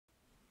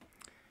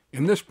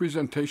In this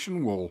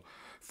presentation, we'll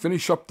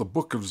finish up the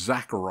book of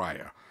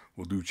Zechariah.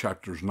 We'll do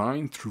chapters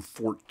 9 through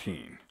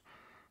 14.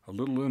 A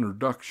little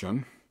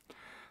introduction.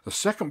 The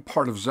second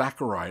part of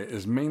Zechariah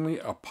is mainly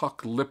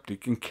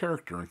apocalyptic in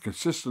character and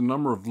consists of a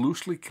number of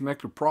loosely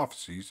connected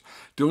prophecies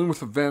dealing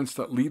with events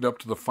that lead up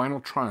to the final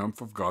triumph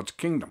of God's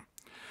kingdom.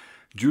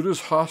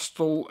 Judah's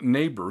hostile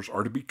neighbors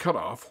are to be cut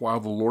off while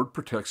the Lord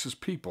protects his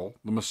people.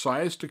 The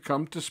Messiah is to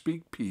come to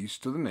speak peace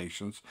to the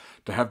nations,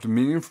 to have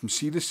dominion from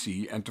sea to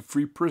sea, and to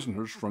free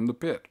prisoners from the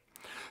pit.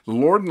 The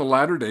Lord in the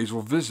latter days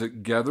will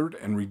visit, gathered,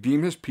 and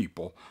redeem his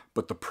people,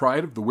 but the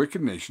pride of the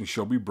wicked nation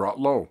shall be brought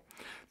low.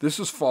 This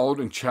is followed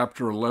in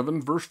chapter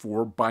 11, verse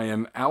 4, by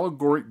an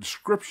allegoric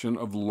description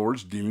of the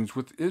Lord's dealings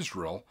with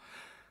Israel,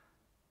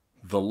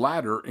 the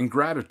latter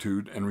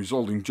ingratitude and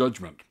resulting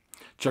judgment.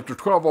 Chapter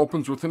 12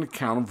 opens with an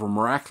account of a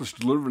miraculous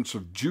deliverance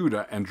of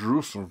Judah and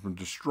Jerusalem from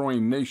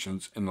destroying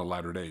nations in the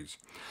latter days.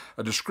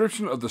 A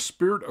description of the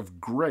spirit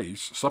of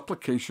grace,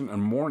 supplication,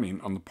 and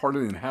mourning on the part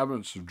of the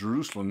inhabitants of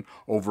Jerusalem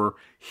over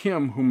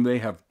him whom they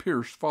have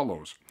pierced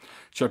follows.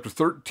 Chapter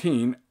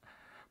 13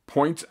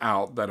 points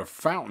out that a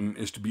fountain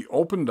is to be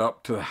opened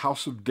up to the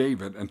house of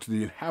David and to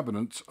the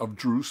inhabitants of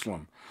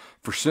Jerusalem.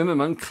 For sin and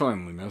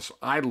uncleanliness,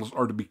 idols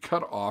are to be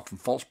cut off,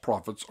 and false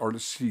prophets are to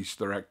cease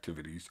their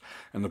activities,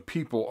 and the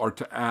people are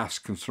to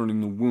ask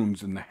concerning the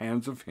wounds in the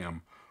hands of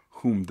him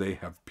whom they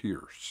have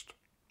pierced.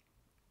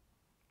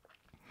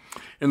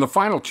 In the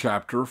final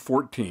chapter,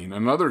 14,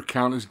 another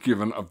account is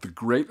given of the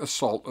great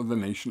assault of the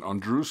nation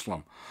on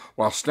Jerusalem.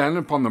 While standing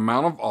upon the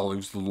Mount of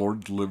Olives, the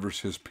Lord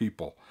delivers his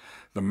people.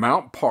 The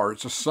mount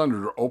parts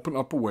asunder to open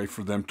up a way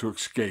for them to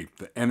escape.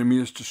 The enemy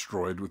is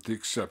destroyed with the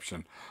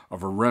exception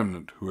of a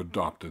remnant who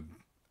adopted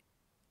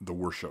the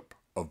worship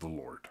of the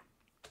Lord.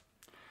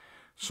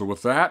 So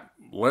with that,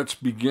 let's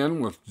begin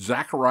with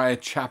Zechariah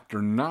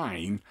chapter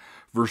 9,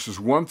 verses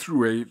 1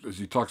 through 8, as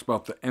he talks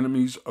about the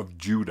enemies of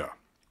Judah.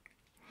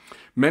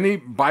 Many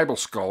Bible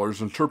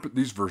scholars interpret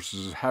these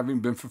verses as having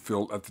been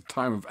fulfilled at the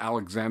time of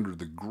Alexander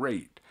the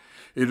Great.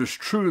 It is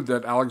true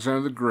that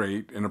Alexander the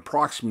Great, in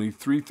approximately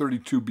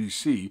 332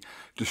 BC,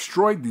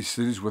 destroyed these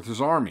cities with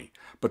his army,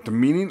 but the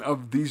meaning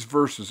of these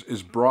verses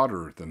is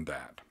broader than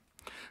that.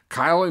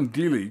 Kyle and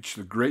Delitzsch,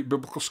 the great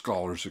biblical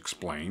scholars,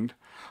 explained,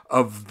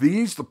 of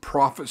these the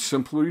prophet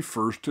simply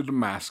refers to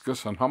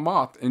Damascus and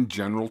Hamath in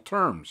general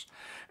terms,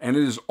 and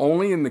it is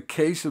only in the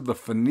case of the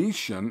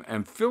Phoenician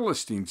and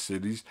Philistine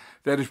cities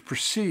that it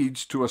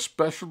proceeds to a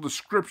special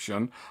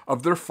description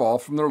of their fall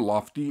from their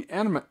lofty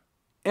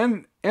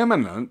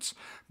eminence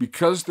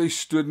because they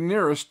stood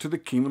nearest to the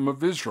kingdom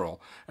of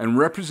Israel and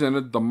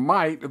represented the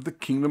might of the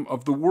kingdom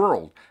of the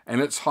world and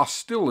its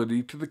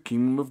hostility to the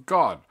kingdom of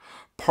God,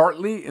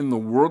 partly in the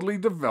worldly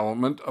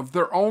development of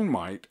their own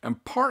might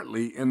and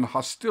partly in the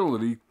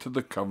hostility to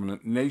the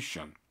covenant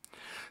nation.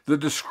 The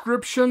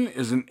description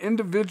is an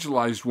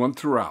individualized one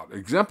throughout,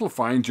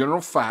 exemplifying general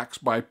facts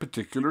by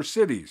particular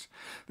cities.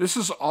 This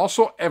is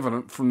also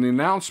evident from the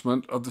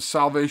announcement of the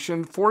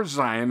salvation for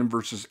Zion in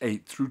verses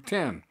 8 through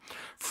 10,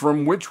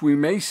 from which we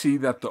may see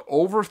that the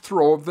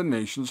overthrow of the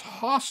nations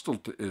hostile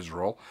to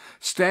Israel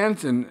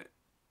stands in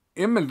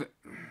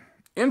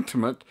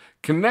intimate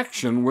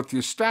connection with the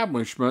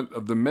establishment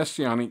of the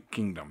Messianic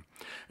kingdom,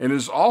 and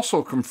is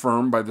also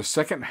confirmed by the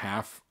second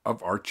half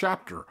of our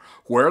chapter,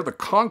 where the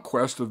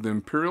conquest of the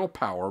imperial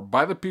power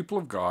by the people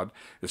of God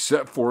is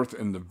set forth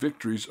in the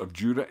victories of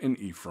Judah and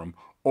Ephraim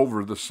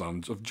over the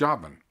sons of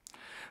Javan.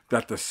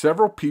 That the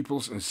several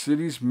peoples and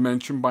cities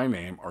mentioned by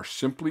name are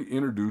simply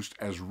introduced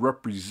as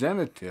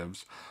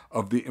representatives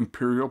of the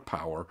imperial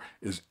power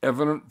is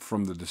evident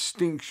from the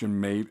distinction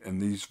made in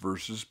these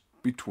verses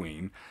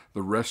between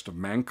the rest of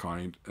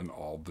mankind and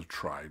all the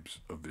tribes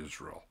of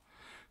Israel.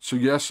 So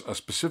yes, a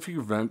specific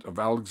event of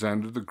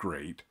Alexander the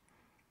Great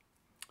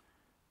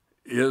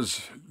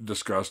is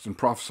discussed and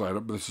prophesied,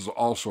 but this is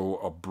also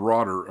a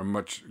broader and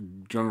much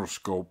general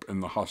scope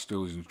in the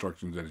hostilities and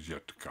instructions that is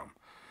yet to come,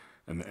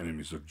 and the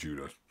enemies of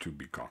Judah to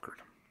be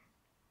conquered.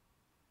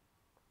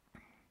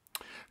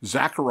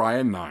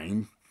 Zechariah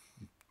 9,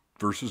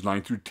 verses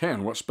 9 through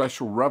 10. What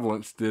special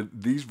relevance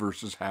did these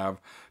verses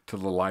have to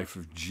the life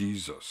of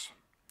Jesus?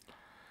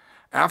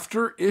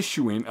 After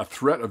issuing a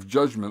threat of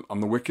judgment on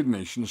the wicked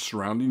nations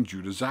surrounding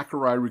Judah,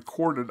 Zechariah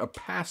recorded a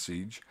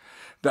passage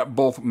that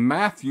both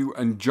Matthew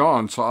and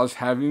John saw as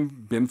having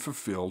been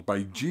fulfilled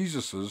by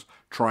Jesus'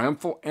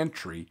 triumphal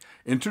entry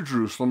into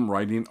Jerusalem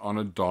riding on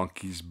a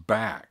donkey's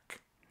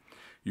back.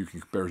 You can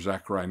compare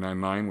Zechariah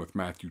 9:9 with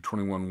Matthew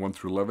 21, 1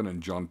 through 11,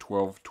 and John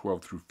 12,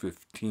 12 through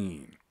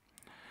 15.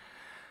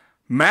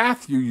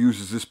 Matthew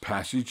uses this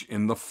passage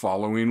in the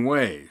following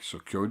way, so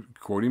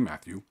quoting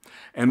Matthew,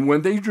 "And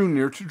when they drew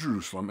near to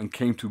Jerusalem and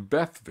came to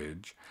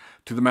Bethphage,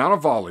 to the Mount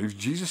of Olives,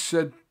 Jesus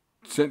sent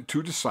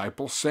two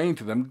disciples, saying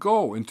to them,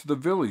 Go into the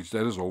village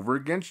that is over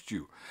against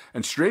you,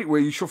 and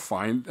straightway you shall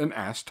find an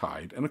ass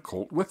tied and a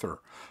colt with her.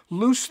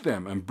 Loose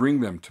them and bring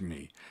them to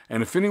me.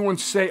 And if anyone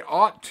say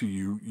aught to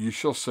you, ye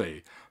shall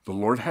say, The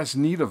Lord has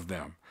need of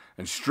them,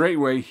 and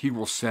straightway he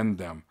will send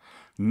them.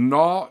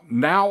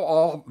 Now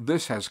all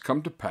this has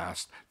come to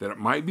pass, that it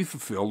might be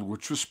fulfilled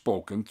which was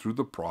spoken through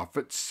the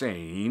prophet,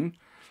 saying,"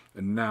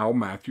 and now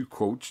Matthew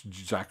quotes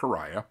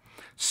Zechariah,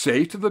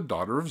 "Say to the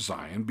daughter of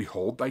Zion,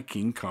 Behold, thy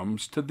king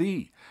comes to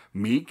thee,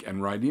 meek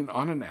and riding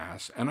on an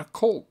ass, and a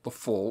colt, the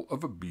foal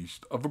of a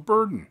beast of a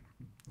burden."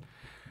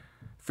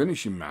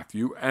 Finishing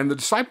Matthew, "And the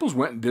disciples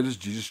went and did as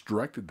Jesus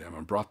directed them,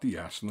 and brought the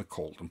ass and the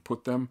colt, and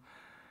put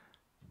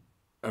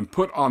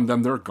on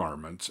them their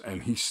garments,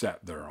 and he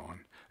sat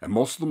thereon. And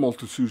most of the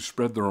multitude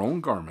spread their own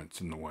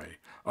garments in the way.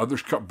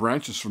 Others cut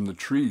branches from the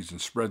trees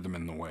and spread them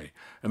in the way.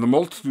 And the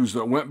multitudes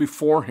that went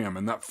before him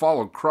and that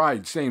followed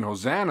cried, saying,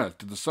 Hosanna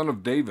to the Son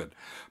of David.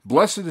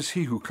 Blessed is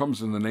he who comes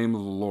in the name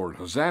of the Lord.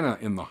 Hosanna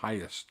in the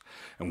highest.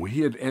 And when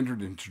he had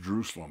entered into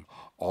Jerusalem,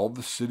 all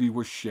the city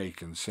was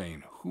shaken,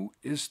 saying, Who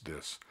is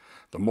this?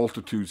 The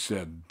multitude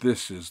said,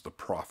 This is the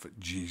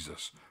prophet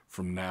Jesus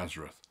from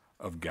Nazareth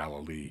of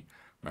Galilee.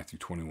 Matthew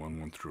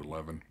 21, 1 through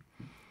 11.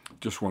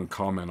 Just one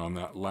comment on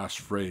that last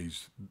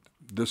phrase.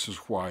 This is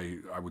why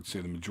I would say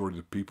the majority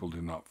of the people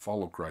do not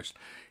follow Christ.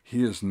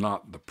 He is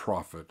not the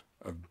prophet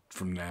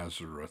from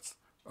Nazareth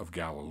of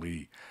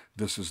Galilee.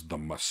 This is the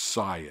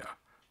Messiah,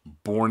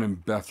 born in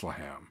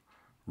Bethlehem,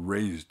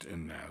 raised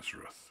in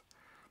Nazareth.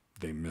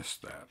 They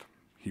missed that.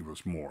 He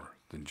was more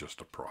than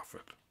just a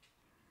prophet.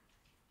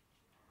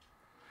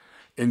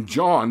 In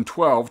John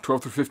 12 through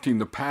 15,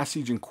 the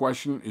passage in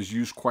question is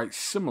used quite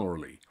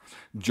similarly.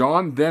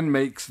 John then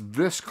makes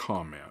this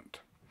comment.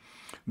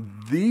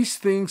 These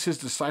things his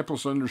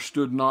disciples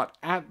understood not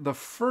at the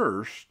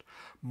first,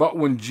 but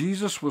when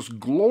Jesus was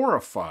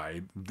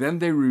glorified, then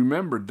they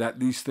remembered that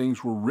these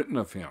things were written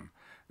of him,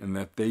 and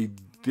that they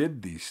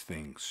did these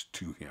things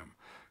to him.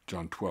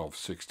 John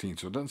 12:16.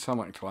 So it doesn't sound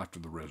like until after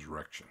the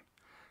resurrection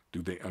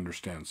do they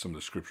understand some of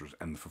the scriptures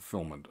and the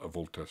fulfillment of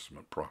Old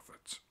Testament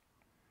prophets.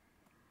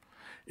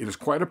 It is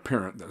quite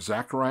apparent that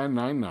Zechariah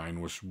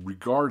 9:9 was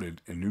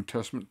regarded in New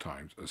Testament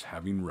times as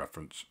having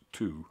reference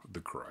to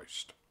the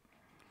Christ.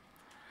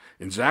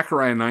 In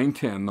Zechariah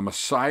 9:10, the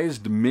Messiah's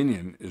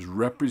dominion is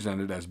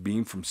represented as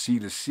being from sea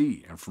to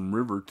sea and from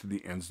river to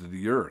the ends of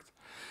the earth.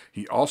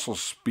 He also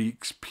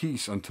speaks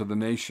peace unto the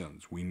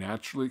nations. We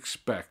naturally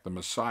expect the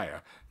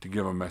Messiah to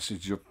give a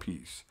message of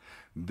peace.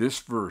 This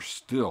verse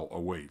still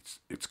awaits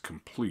its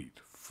complete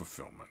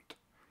fulfillment.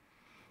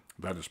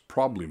 That is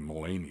probably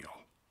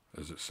millennial,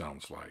 as it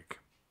sounds like.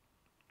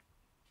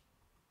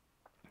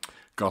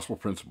 Gospel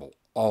principle,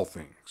 all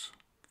things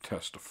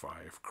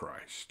testify of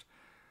Christ,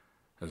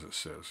 as it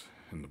says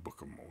in the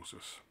book of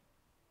Moses.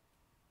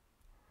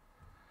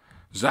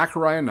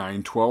 Zechariah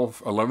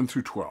 9:11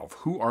 through 12.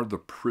 Who are the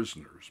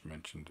prisoners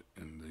mentioned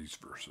in these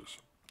verses?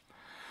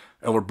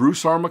 Elder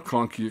Bruce R.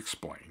 McConkie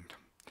explained,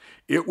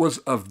 It was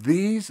of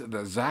these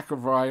that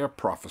Zechariah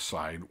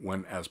prophesied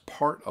when, as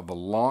part of a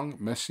long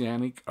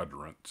messianic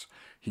utterance,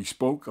 he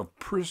spoke of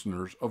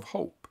prisoners of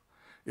hope.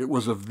 It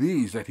was of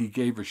these that he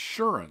gave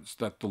assurance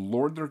that the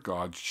Lord their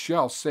God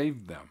shall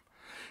save them.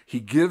 He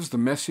gives the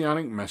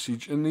messianic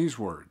message in these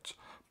words,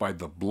 by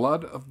the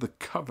blood of the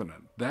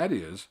covenant, that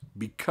is,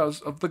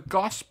 because of the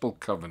gospel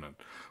covenant,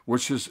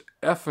 which is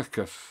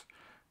efficacious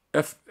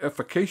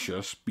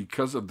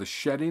because of the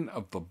shedding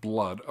of the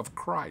blood of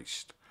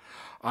Christ.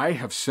 I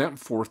have sent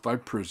forth thy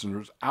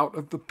prisoners out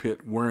of the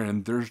pit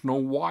wherein there's no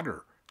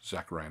water.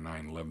 Zechariah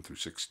 9:11 through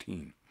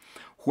 16.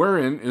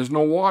 Wherein is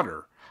no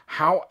water.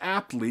 How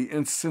aptly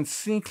and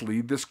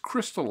succinctly this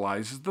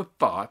crystallizes the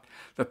thought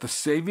that the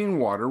saving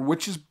water,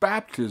 which is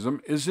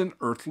baptism, is an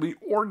earthly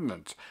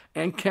ordinance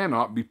and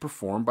cannot be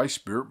performed by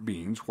spirit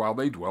beings while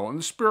they dwell in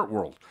the spirit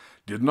world.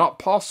 Did not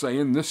Paul say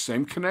in this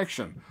same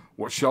connection,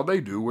 What shall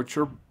they do which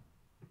are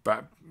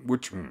baptized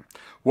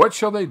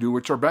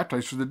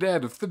for the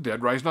dead, if the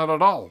dead rise not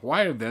at all?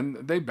 Why are then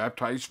they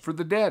baptized for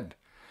the dead?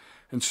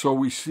 And so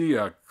we see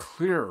a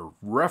clear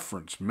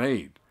reference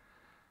made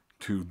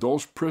to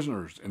those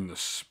prisoners in the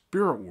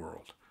spirit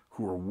world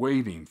who are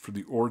waiting for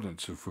the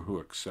ordinance of who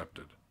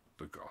accepted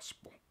the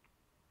gospel.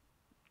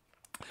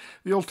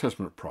 The Old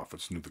Testament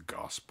prophets knew the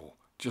gospel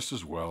just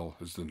as well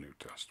as the New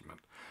Testament.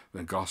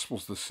 The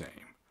gospel's the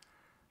same.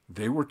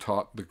 They were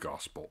taught the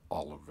gospel,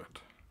 all of it.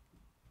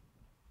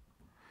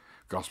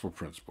 Gospel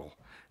principle.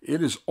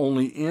 It is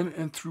only in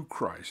and through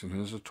Christ and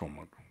his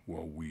atonement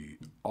will we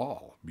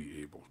all be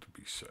able to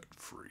be set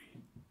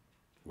free,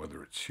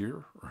 whether it's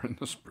here or in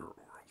the spirit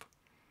world.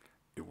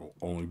 It will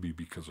only be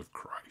because of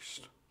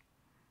Christ.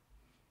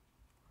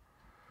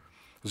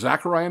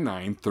 Zechariah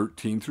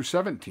 9:13 through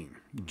 17.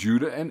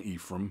 Judah and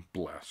Ephraim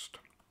blessed.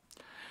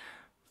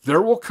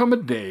 There will come a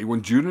day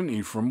when Judah and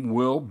Ephraim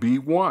will be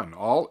one.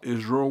 All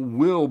Israel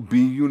will be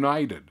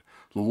united.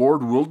 The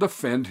Lord will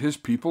defend his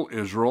people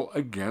Israel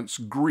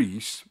against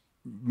Greece,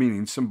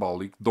 meaning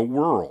symbolic, the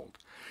world.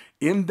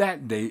 In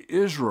that day,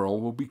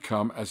 Israel will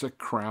become as a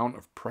crown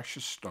of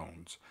precious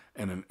stones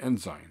and an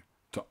ensign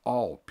to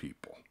all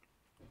people.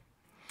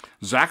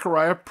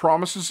 Zechariah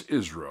promises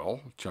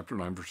Israel, chapter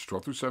 9, verses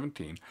 12 through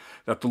 17,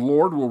 that the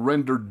Lord will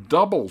render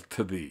double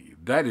to thee,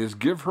 that is,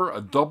 give her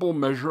a double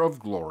measure of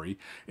glory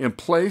in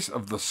place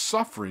of the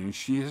suffering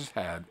she has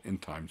had in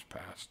times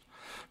past.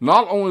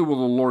 Not only will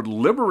the Lord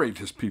liberate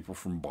his people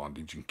from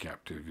bondage and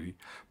captivity,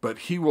 but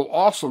he will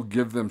also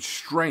give them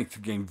strength to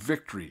gain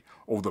victory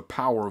over the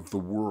power of the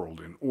world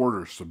in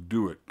order to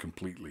subdue it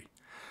completely.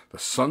 The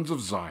sons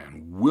of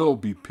Zion will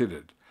be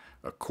pitted,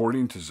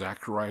 according to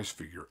Zechariah's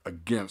figure,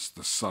 against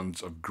the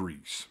sons of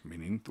Greece,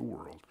 meaning the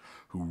world,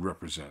 who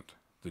represent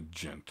the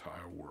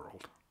Gentile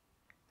world.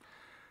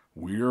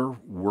 We are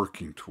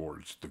working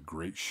towards the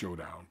great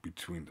showdown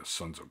between the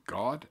sons of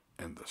God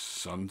and the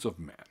sons of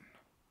men.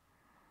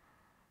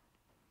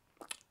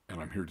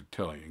 And I'm here to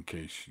tell you, in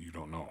case you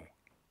don't know,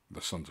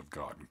 the sons of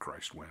God in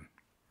Christ win.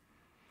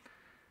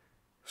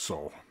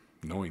 So,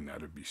 knowing that,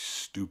 it'd be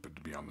stupid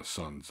to be on the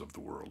sons of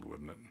the world,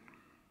 wouldn't it?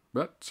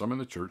 But some in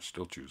the church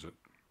still choose it.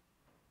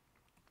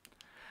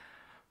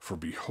 For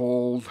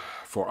behold,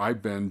 for I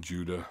bend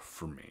Judah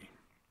for me.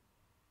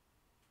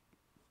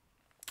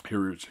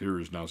 Here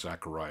is now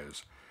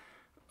Zechariah's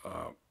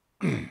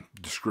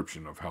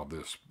description of how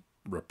this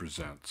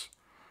represents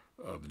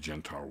the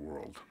Gentile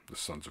world, the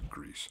sons of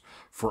Greece.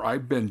 For I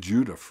bend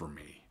Judah for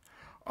me.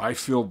 I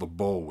fill the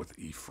bow with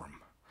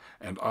Ephraim,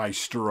 and I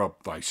stir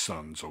up thy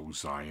sons, O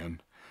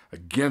Zion,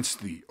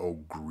 against thee, O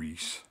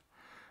Greece,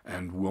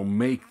 and will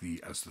make thee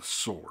as the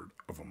sword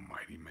of a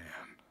mighty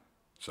man.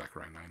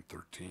 Zechariah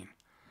 9:13.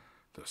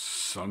 The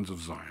sons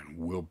of Zion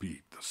will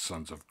beat the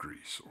sons of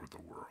Greece or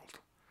the world.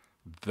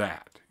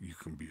 That you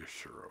can be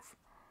assured of.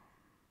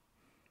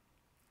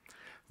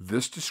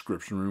 This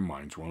description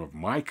reminds one of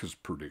Micah's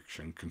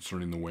prediction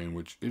concerning the way in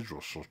which Israel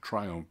shall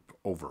triumph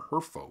over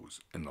her foes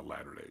in the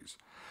latter days.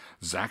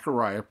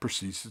 Zechariah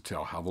proceeds to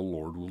tell how the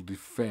Lord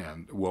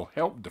will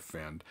help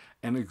defend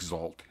and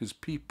exalt his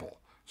people.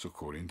 So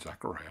quoting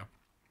Zechariah,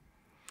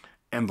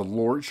 and the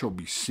Lord shall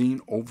be seen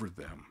over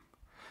them,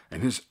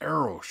 and his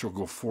arrow shall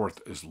go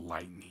forth as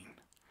lightning,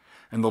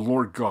 and the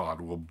Lord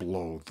God will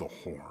blow the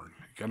horn.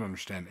 You got to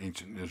understand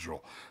ancient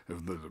Israel.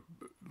 If the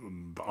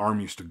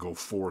army used to go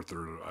forth,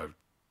 or a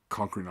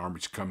conquering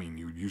army's coming,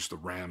 you'd use the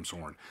ram's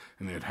horn,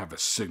 and they'd have a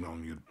signal,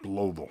 and you'd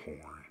blow the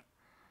horn.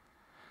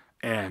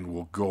 And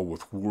will go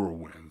with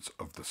whirlwinds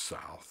of the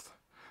south.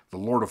 The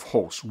Lord of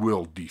hosts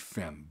will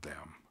defend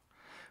them,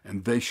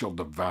 and they shall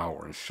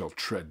devour and shall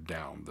tread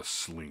down the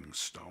sling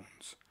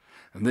stones.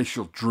 And they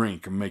shall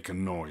drink and make a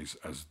noise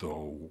as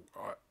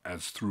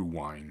through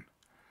wine.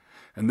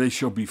 And they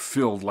shall be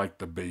filled like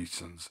the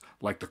basins,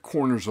 like the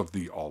corners of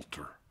the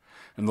altar.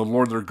 And the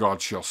Lord their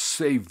God shall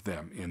save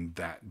them in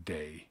that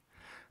day,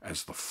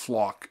 as the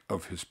flock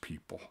of his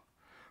people.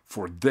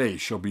 For they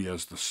shall be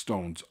as the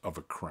stones of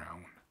a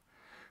crown,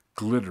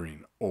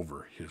 glittering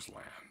over his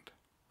land.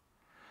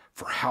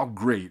 For how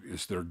great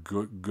is their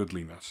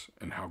goodliness,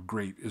 and how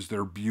great is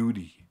their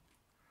beauty.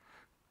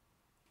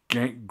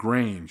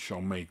 Grain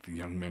shall make the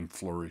young men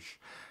flourish,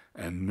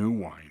 and new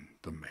wine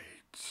the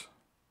maids.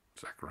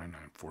 Zechariah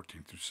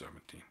 9:14 through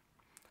 17.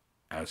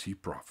 As he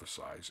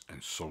prophesies,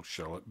 and so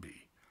shall it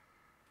be.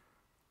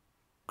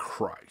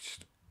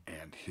 Christ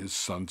and his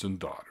sons and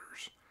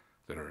daughters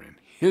that are in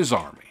his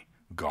army,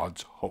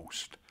 God's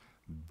host,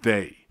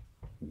 they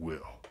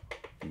will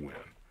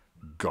win.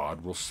 God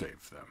will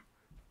save them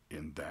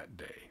in that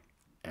day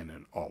and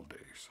in all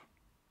days.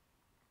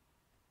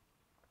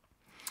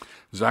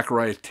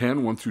 Zechariah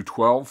 10:1 through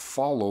 12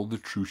 follow the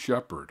true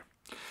shepherd.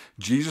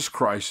 Jesus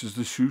Christ is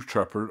the true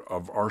shepherd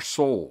of our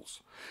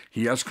souls.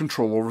 He has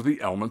control over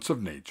the elements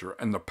of nature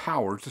and the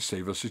power to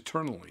save us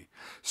eternally.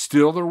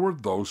 Still, there were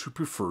those who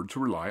preferred to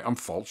rely on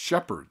false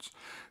shepherds.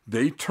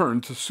 They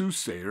turned to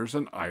soothsayers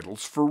and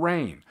idols for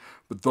rain.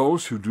 But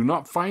those who do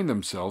not find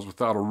themselves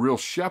without a real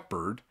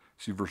shepherd,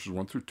 see verses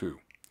 1 through 2.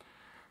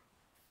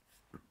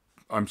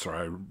 I'm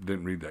sorry, I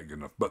didn't read that good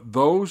enough. But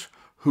those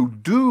who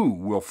do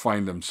will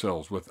find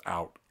themselves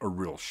without a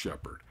real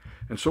shepherd.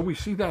 And so we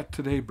see that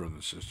today,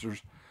 brothers and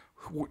sisters.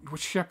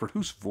 Which shepherd?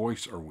 Whose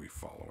voice are we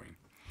following?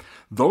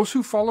 Those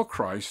who follow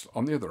Christ,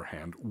 on the other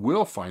hand,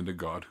 will find a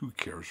God who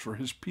cares for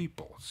his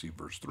people. See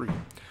verse 3.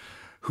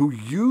 Who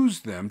use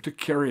them to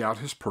carry out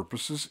his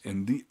purposes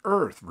in the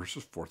earth.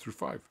 Verses 4 through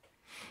 5.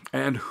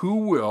 And who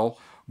will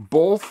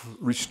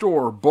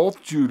restore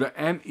both Judah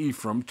and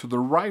Ephraim to the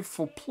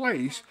rightful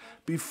place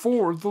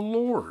before the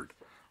Lord.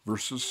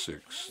 Verses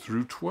 6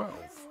 through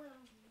 12.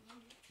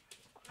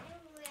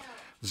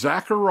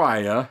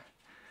 Zechariah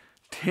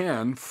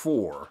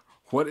 10:4.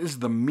 What is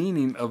the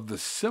meaning of the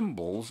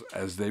symbols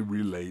as they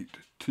relate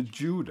to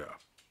Judah?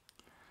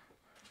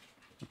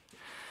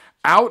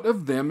 Out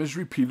of them is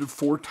repeated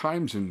 4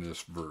 times in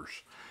this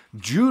verse.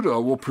 Judah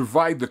will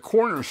provide the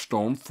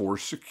cornerstone for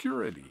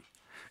security.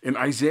 In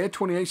Isaiah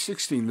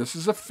 28:16, this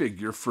is a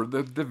figure for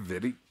the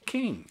Davidic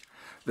king.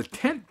 The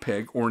tent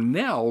peg or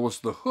nail was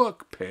the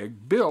hook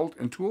peg built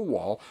into a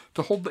wall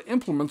to hold the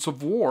implements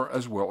of war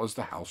as well as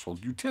the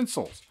household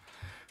utensils.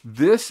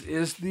 This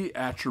is the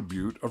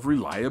attribute of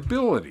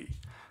reliability.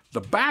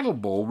 The battle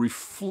bowl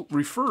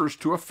refers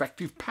to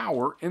effective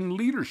power in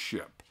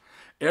leadership.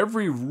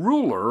 Every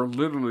ruler,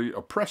 literally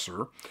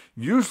oppressor,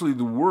 usually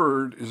the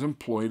word is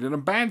employed in a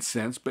bad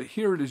sense, but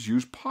here it is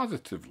used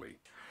positively.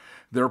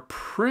 Their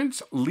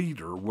prince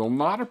leader will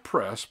not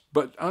oppress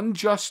by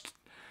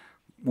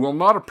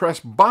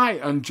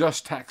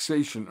unjust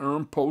taxation or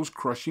impose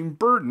crushing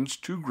burdens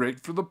too great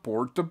for the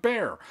poor to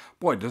bear.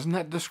 Boy, doesn't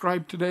that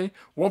describe today?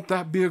 Won't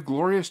that be a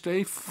glorious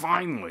day?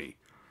 Finally.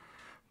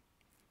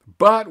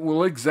 But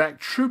will exact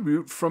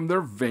tribute from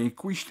their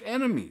vanquished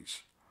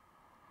enemies.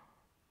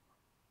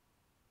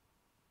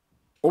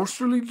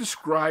 Osterly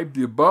described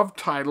the above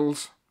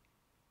titles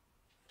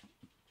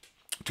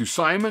to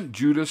Simon,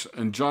 Judas,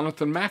 and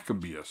Jonathan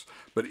Maccabeus,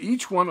 but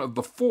each one of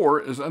the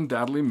four is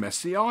undoubtedly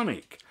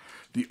messianic.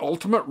 The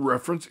ultimate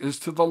reference is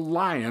to the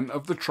Lion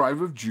of the tribe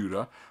of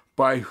Judah,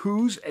 by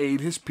whose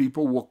aid his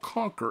people will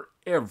conquer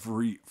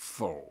every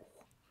foe.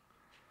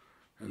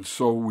 And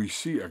so we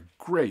see a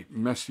great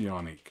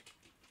messianic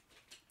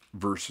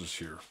verses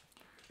here,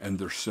 and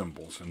their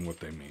symbols and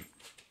what they mean.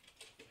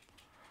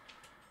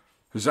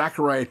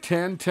 Zechariah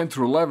 10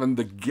 through 11,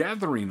 the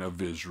gathering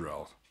of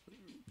Israel.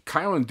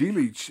 Kyle and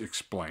Delitzsch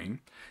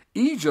explain,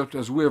 Egypt,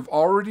 as we have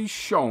already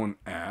shown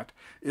at,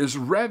 is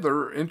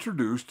rather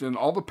introduced in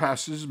all the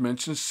passages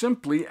mentioned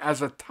simply as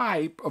a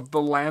type of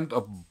the land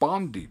of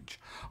bondage,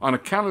 on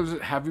account of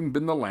it having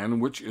been the land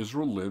in which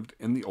Israel lived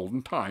in the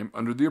olden time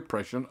under the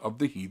oppression of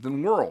the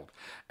heathen world.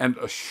 And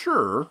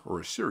Ashur, or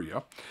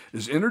Assyria,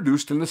 is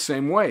introduced in the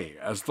same way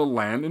as the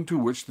land into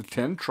which the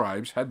 10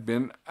 tribes had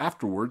been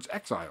afterwards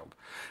exiled.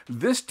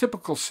 This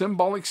typical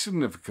symbolic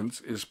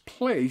significance is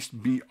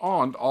placed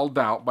beyond all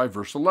doubt by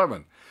verse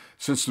 11.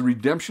 Since the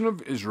redemption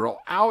of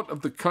Israel out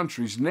of the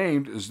countries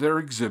named is there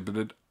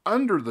exhibited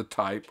under the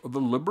type of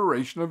the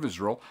liberation of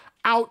Israel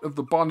out of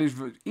the bondage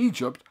of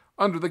Egypt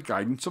under the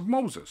guidance of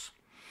Moses.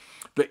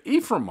 The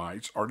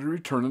Ephraimites are to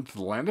return into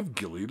the land of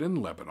Gilead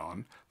and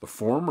Lebanon, the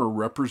former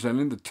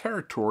representing the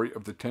territory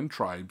of the 10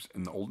 tribes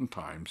in the olden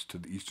times to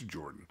the east of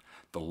Jordan,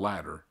 the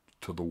latter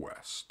to the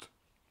west.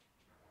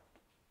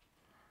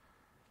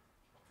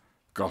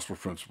 Gospel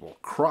principle: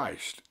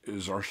 Christ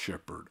is our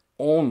shepherd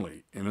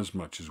only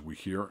inasmuch as we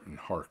hear and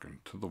hearken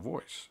to the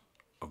voice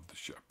of the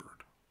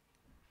shepherd.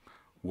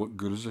 What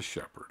good is a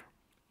shepherd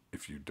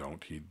if you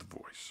don't heed the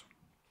voice?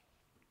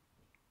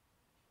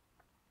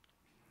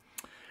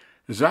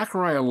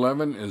 Zechariah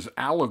 11 is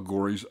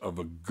allegories of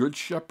a good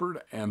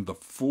shepherd and the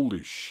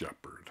foolish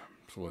shepherd.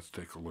 So let's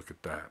take a look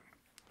at that.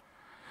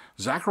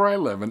 Zechariah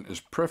 11 is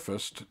a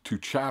preface to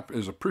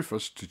chapters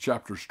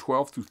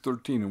 12 through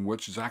 13, in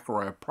which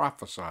Zechariah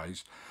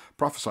prophesied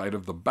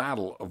of the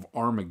battle of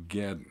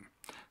Armageddon.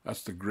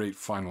 That's the great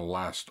final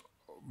last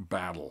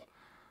battle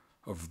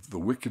of the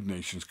wicked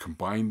nations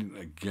combining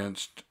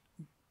against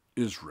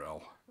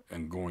Israel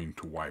and going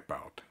to wipe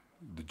out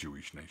the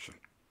Jewish nation.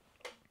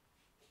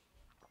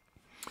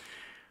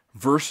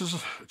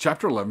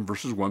 Chapter 11,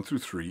 verses 1 through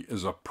 3,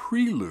 is a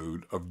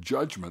prelude of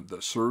judgment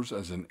that serves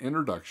as an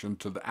introduction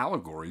to the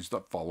allegories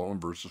that follow in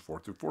verses 4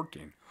 through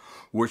 14,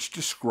 which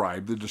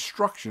describe the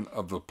destruction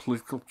of the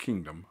political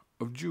kingdom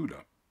of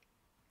Judah.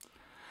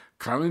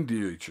 Kyle and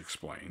Delitzsch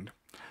explained,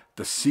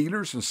 the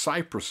cedars and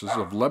cypresses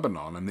of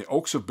Lebanon and the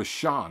oaks of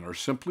Bashan are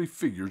simply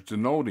figures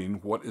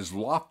denoting what is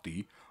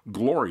lofty,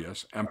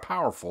 glorious, and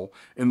powerful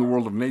in the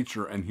world of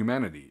nature and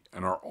humanity,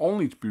 and are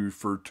only to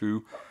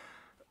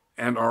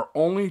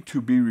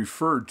be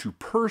referred to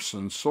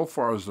persons so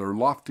far as their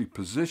lofty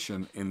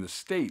position in the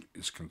state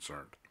is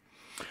concerned.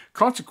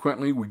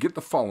 Consequently, we get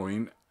the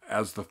following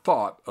as the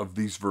thought of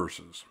these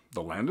verses.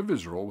 The land of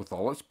Israel, with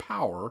all its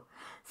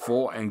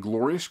powerful and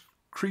glorious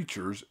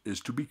creatures, is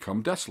to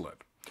become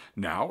desolate.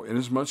 Now,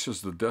 inasmuch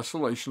as the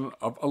desolation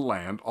of a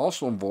land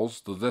also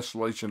involves the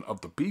desolation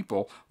of the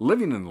people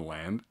living in the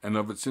land and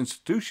of its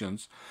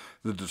institutions,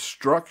 the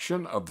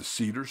destruction of the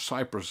cedars,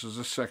 cypresses,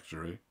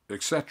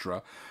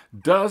 etc.,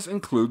 does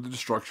include the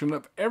destruction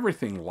of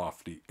everything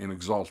lofty and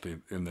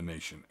exalted in the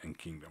nation and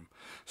kingdom.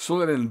 So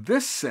that in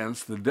this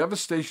sense, the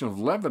devastation of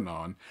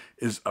Lebanon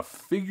is a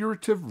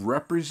figurative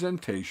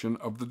representation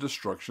of the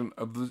destruction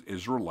of the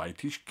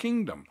Israelitish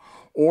kingdom,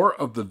 or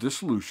of the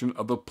dissolution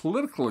of the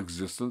political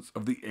existence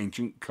of the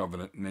ancient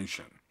covenant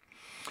nation.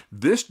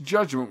 This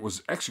judgment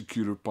was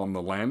executed upon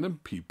the land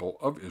and people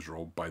of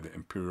Israel by the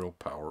imperial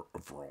power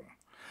of Rome.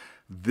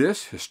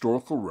 This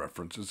historical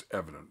reference is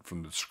evident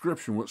from the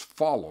description which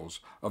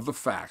follows of the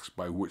facts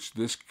by which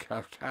this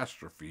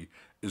catastrophe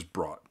is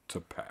brought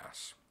to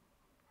pass.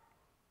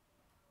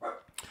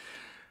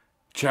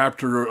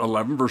 Chapter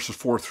 11, verses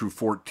 4 through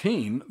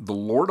 14, the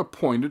Lord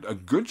appointed a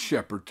good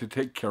shepherd to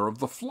take care of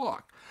the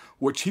flock,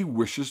 which he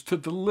wishes to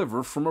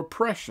deliver from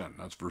oppression.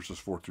 That's verses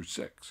 4 through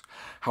 6.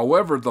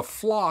 However, the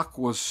flock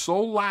was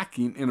so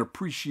lacking in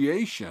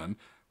appreciation,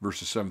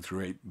 verses 7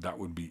 through 8, that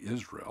would be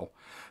Israel,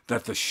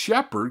 that the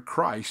shepherd,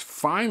 Christ,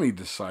 finally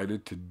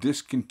decided to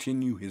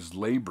discontinue his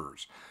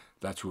labors.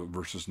 That's what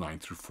verses 9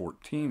 through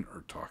 14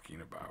 are talking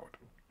about.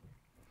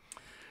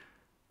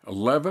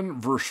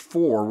 11, verse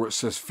 4, where it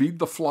says, feed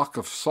the flock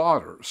of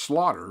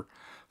slaughter,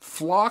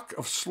 Flock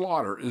of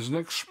slaughter is an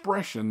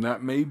expression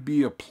that may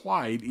be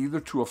applied either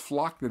to a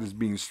flock that is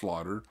being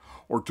slaughtered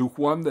or to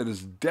one that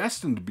is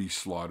destined to be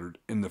slaughtered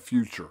in the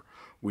future.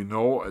 We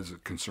know, as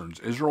it concerns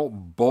Israel,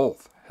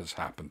 both has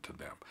happened to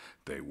them.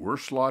 They were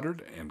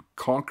slaughtered and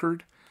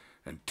conquered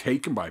and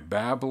taken by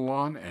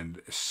Babylon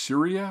and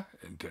Syria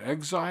into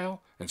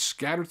exile and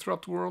scattered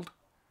throughout the world.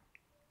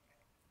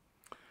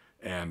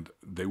 And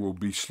they will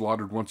be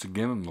slaughtered once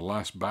again in the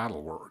last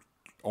battle, where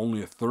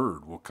only a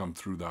third will come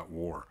through that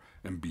war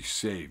and be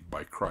saved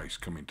by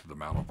Christ coming to the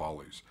Mount of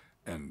Olives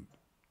and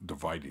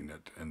dividing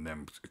it and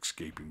them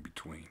escaping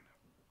between.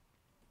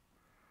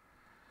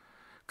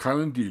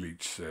 Kylan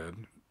Delitzsch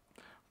said,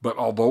 "But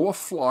although a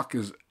flock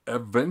is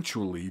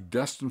eventually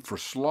destined for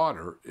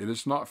slaughter, it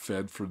is not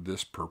fed for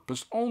this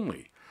purpose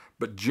only,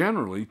 but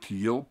generally to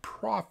yield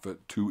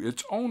profit to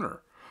its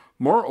owner.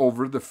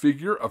 Moreover, the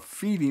figure of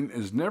feeding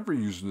is never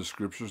used in the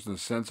scriptures in the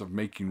sense of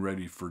making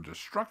ready for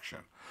destruction,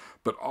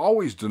 but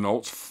always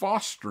denotes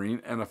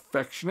fostering an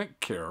affectionate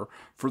care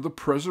for the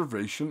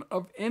preservation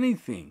of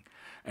anything.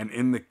 And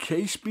in the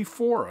case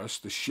before us,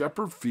 the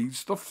shepherd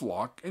feeds the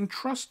flock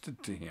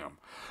entrusted to him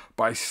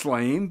by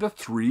slaying the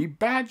 3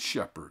 bad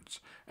shepherds.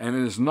 And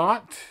it is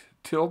not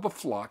till the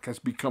flock has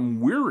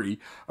become weary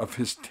of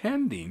his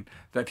tending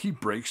that he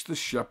breaks the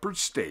shepherd's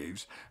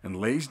staves and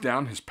lays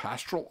down his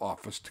pastoral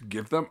office to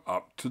give them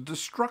up to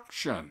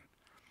destruction."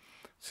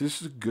 So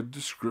this is a good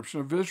description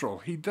of Israel.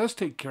 He does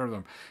take care of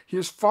them. He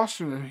is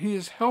fostering them. He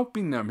is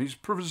helping them. He's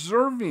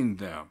preserving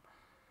them.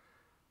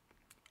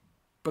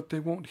 But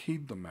they won't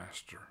heed the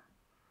master.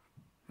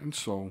 And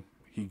so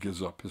he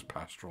gives up his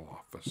pastoral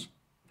office.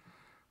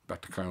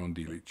 Back to Kylan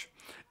Delitzsch.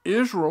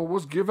 "Israel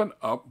was given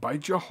up by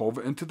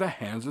Jehovah into the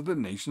hands of the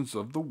nations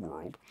of the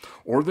world,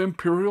 or the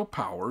imperial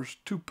powers,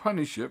 to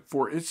punish it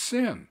for its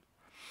sin.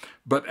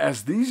 But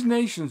as these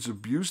nations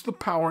abused the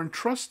power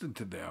entrusted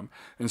to them,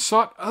 and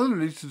sought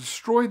utterly to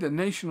destroy the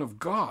nation of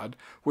God,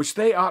 which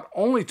they ought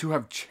only to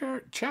have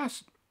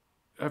chastised,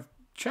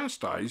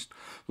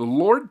 the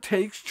Lord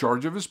takes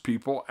charge of his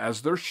people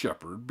as their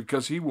shepherd,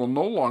 because he will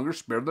no longer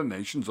spare the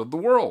nations of the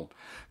world.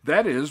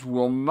 That is,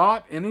 will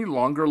not any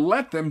longer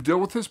let them deal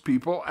with his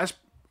people as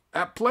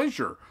at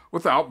pleasure,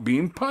 without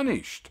being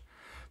punished.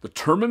 The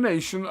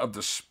termination of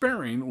the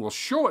sparing will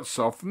show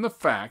itself in the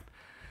fact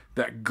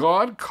that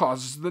God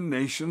causes the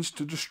nations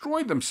to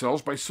destroy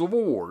themselves by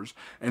civil wars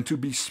and to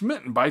be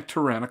smitten by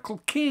tyrannical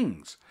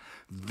kings.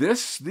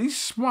 These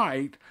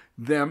smite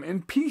them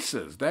in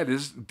pieces, that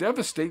is,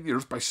 devastate the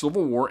earth by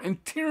civil war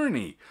and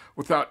tyranny,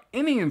 without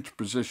any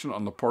interposition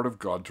on the part of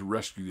God to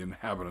rescue the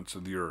inhabitants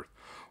of the earth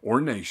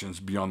or nations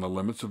beyond the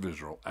limits of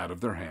Israel out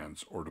of their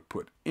hands, or to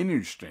put any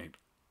restraint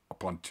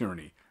upon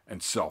tyranny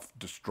and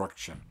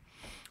self-destruction."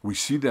 We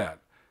see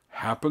that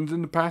happened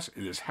in the past.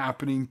 It is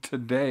happening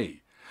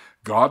today.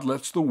 God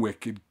lets the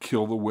wicked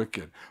kill the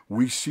wicked.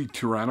 We see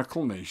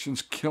tyrannical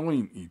nations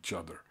killing each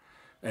other,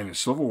 and in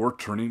civil war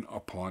turning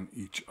upon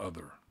each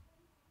other.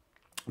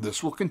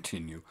 This will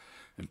continue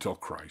until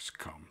Christ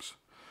comes.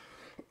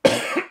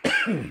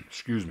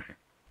 Excuse me.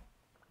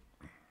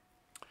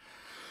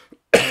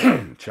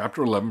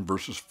 Chapter 11,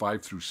 verses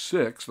 5 through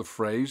 6, the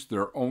phrase,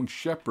 "their own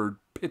shepherd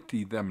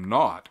pity them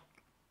not,"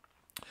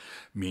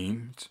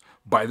 means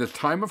by the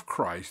time of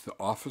Christ, the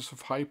office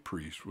of high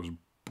priest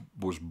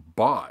was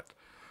bought,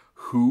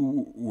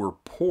 who were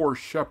poor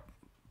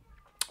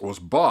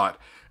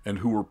and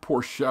who were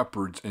poor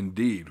shepherds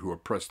indeed, who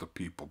oppressed the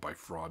people by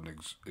fraud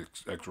and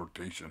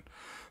exhortation.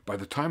 By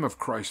the time of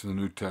Christ in the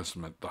New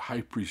Testament, the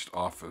high priest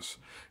office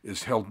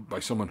is held by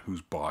someone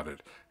who's bought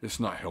it. It's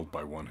not held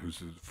by one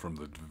who's from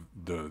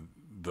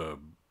the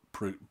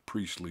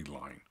priestly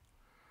line.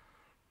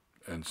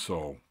 And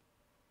so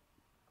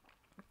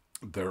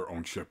their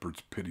own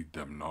shepherds pitied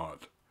them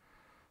not.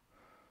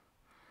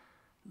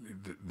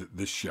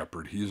 This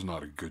shepherd, he is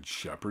not a good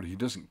shepherd. He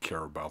doesn't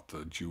care about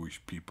the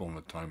Jewish people in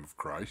the time of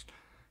Christ.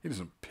 He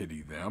doesn't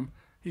pity them.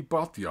 He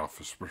bought the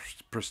office for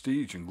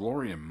prestige and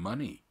glory and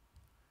money.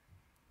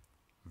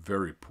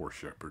 Very poor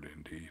shepherd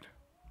indeed.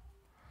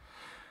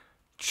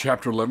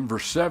 Chapter 11,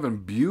 verse 7,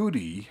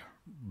 beauty,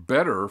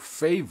 better,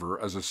 favor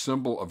as a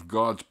symbol of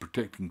God's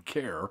protecting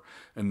care.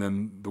 And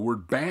then the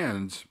word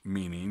bands,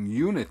 meaning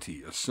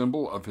unity, a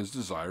symbol of his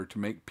desire to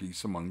make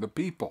peace among the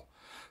people.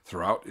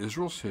 Throughout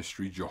Israel's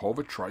history,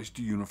 Jehovah tries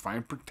to unify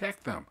and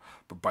protect them,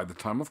 but by the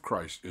time of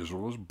Christ,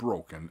 Israel was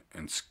broken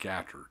and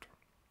scattered.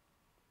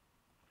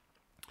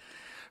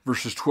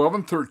 Verses 12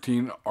 and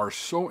 13 are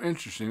so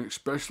interesting,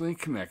 especially in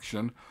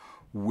connection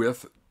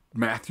with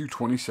Matthew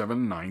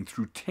 27, 9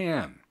 through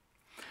 10.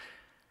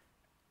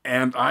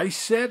 "And I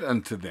said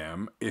unto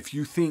them, if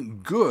you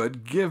think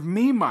good, give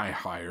me my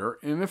hire,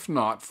 and if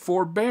not,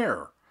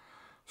 forbear.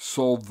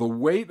 So the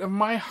weight of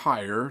my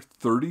hire,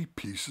 30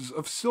 pieces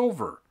of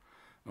silver.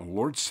 And the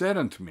Lord said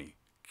unto me,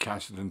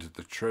 cast it into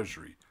the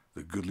treasury,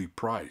 the goodly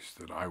price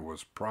that I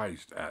was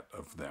prized at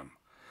of them.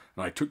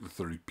 And I took the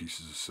 30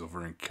 pieces of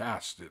silver and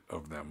cast it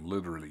of them,"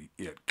 literally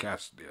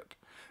cast it,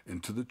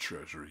 "into the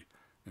treasury,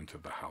 into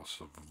the house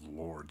of the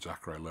Lord."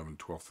 Zechariah 11,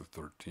 12 to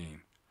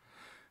 13.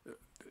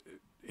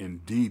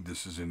 Indeed,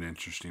 this is an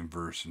interesting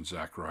verse in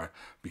Zechariah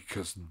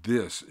because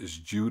this is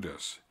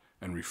Judas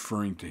and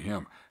referring to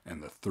him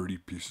and the 30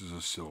 pieces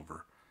of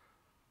silver.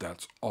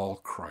 That's all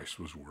Christ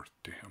was worth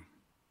to him.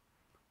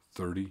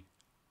 30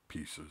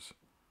 pieces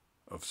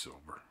of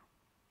silver.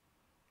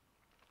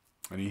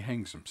 And he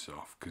hangs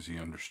himself because he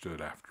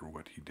understood after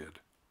what he did.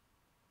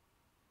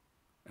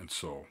 And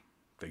so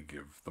they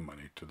give the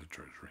money to the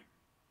treasury.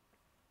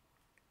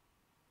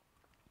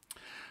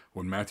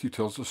 When Matthew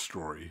tells the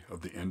story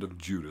of the end of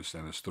Judas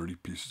and his 30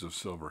 pieces of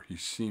silver, he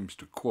seems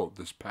to quote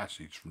this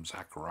passage from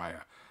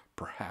Zechariah,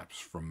 perhaps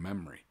from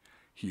memory.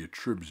 He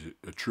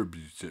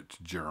attributes it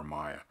to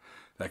Jeremiah.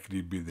 That could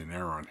either be an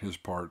error on his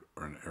part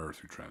or an error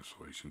through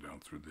translation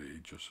down through the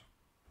ages.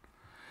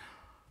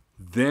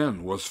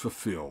 Then was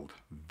fulfilled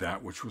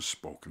that which was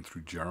spoken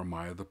through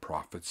Jeremiah the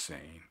prophet,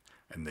 saying,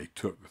 and they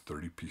took the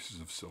 30 pieces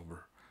of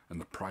silver,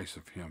 and the price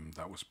of him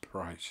that was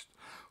priced,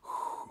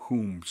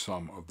 whom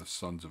some of the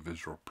sons of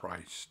Israel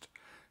priced,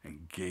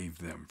 and gave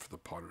them for the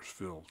potter's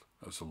field,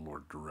 as the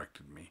Lord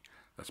directed me.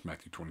 That's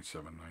Matthew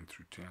 27, 9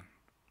 through 10.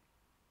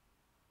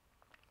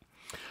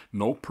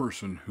 No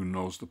person who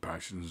knows the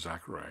passage in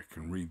Zechariah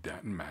can read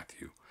that in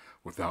Matthew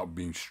without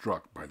being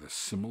struck by the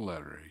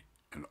similarity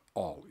and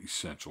all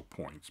essential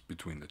points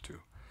between the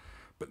two.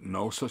 But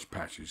no such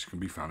passage can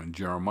be found in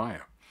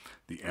Jeremiah.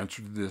 The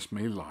answer to this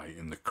may lie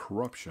in the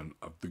corruption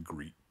of the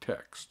Greek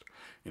text.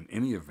 In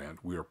any event,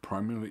 we are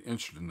primarily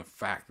interested in the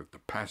fact that the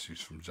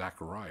passage from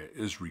Zechariah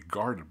is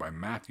regarded by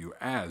Matthew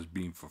as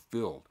being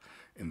fulfilled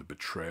in the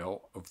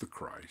betrayal of the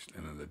Christ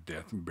and in the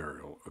death and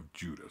burial of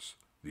Judas,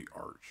 the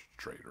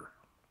arch-traitor.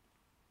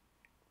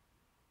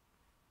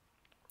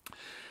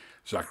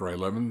 Zechariah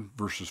 11,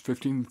 verses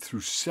 15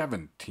 through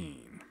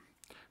 17.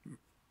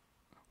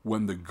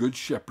 When the good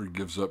shepherd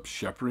gives up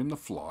shepherding the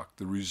flock,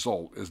 the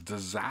result is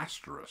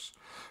disastrous,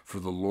 for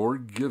the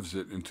Lord gives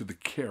it into the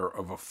care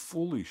of a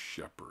foolish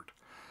shepherd.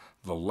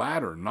 The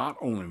latter not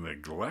only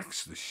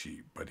neglects the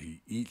sheep, but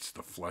he eats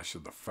the flesh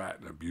of the fat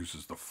and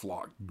abuses the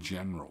flock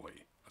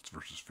generally. That's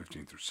verses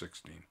 15 through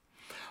 16.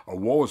 A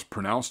woe is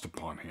pronounced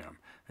upon him,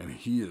 and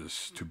he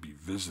is to be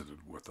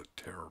visited with a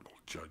terrible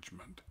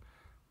judgment.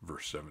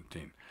 Verse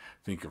 17.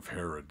 Think of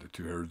Herod, the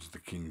two Herods, the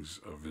kings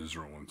of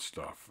Israel and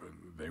stuff,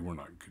 and they were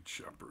not good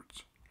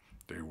shepherds.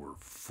 They were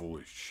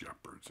foolish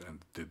shepherds, and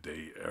did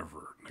they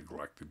ever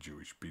neglect the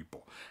Jewish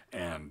people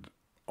and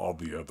all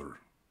the other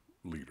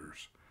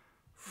leaders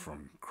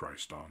from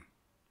Christ on,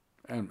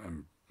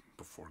 and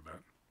before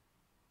that.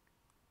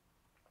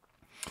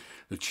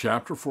 The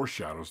chapter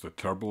foreshadows the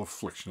terrible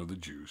affliction of the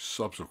Jews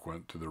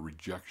subsequent to the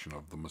rejection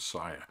of the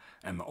Messiah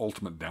and the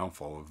ultimate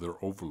downfall of their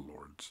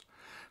overlords.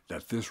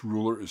 That this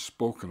ruler is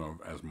spoken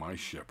of as my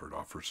shepherd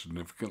offers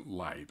significant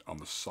light on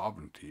the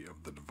sovereignty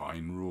of the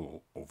divine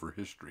rule over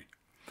history.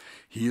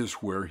 He is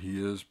where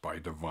he is by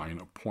divine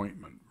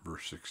appointment,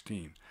 verse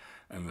 16,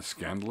 and the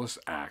scandalous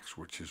acts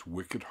which his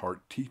wicked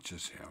heart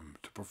teaches him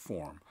to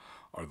perform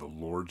are the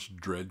Lord's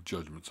dread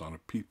judgments on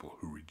a people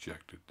who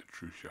rejected the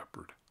true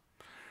shepherd.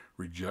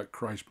 Reject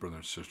Christ, brothers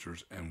and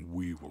sisters, and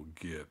we will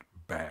get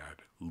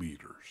bad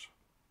leaders.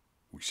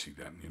 We see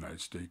that in the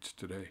United States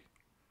today.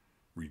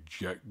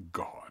 Reject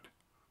God,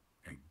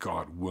 and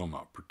God will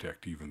not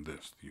protect even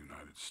this, the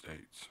United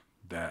States.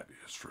 That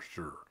is for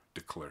sure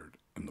declared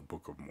in the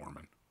Book of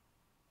Mormon.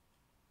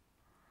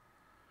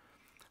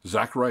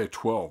 Zechariah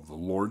 12, the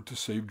Lord to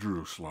save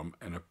Jerusalem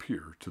and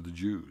appear to the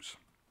Jews.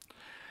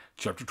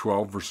 Chapter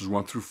 12, verses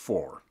 1 through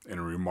 4. In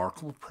a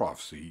remarkable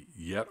prophecy,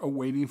 yet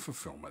awaiting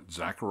fulfillment,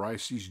 Zechariah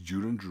sees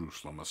Judah and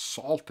Jerusalem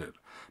assaulted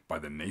by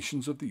the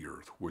nations of the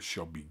earth, which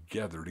shall be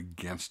gathered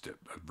against it.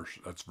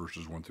 That's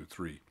verses 1 through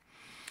 3.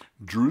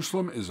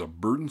 Jerusalem is a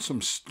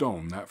burdensome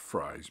stone. That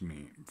phrase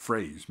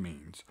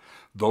means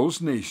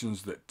those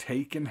nations that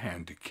take in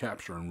hand to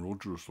capture and rule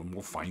Jerusalem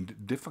will find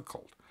it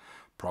difficult.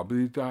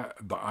 Probably the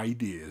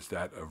idea is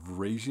that of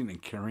raising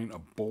and carrying a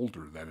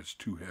boulder that is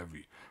too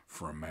heavy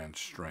for a man's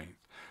strength.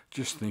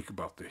 Just think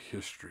about the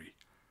history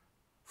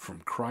from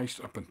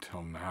Christ up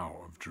until now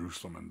of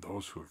Jerusalem and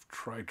those who have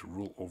tried to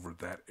rule over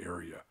that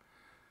area,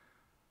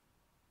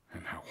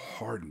 and how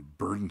hard and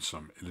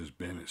burdensome it has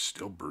been. It's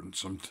still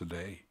burdensome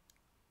today.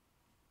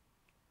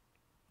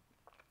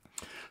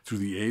 Through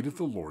the aid of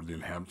the Lord, the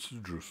inhabitants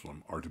of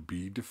Jerusalem are to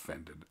be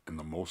defended, and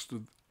most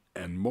of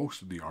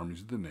the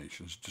armies of the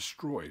nations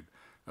destroyed.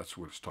 That's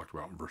what it's talked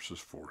about in verses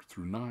 4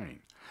 through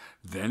 9.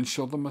 Then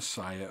shall the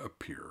Messiah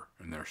appear,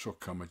 and there shall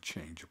come a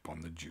change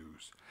upon the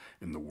Jews,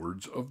 in the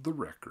words of the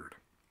record.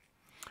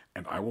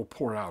 And I will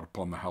pour out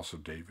upon the house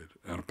of David,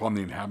 and upon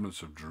the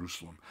inhabitants of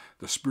Jerusalem,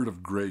 the spirit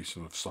of grace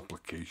and of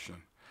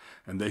supplication.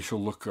 And they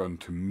shall look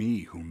unto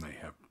me whom they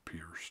have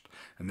pierced,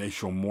 and they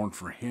shall mourn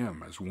for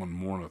him as one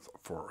mourneth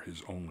for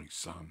his only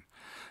son,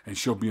 and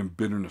shall be in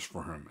bitterness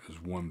for him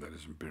as one that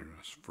is in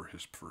bitterness for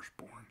his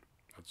firstborn.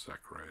 That's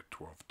Zechariah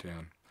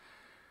 12:10.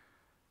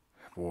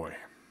 Boy,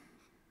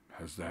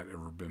 has that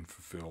ever been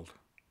fulfilled?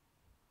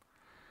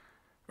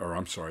 Or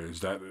I'm sorry,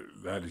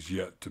 that is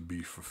yet to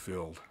be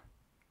fulfilled.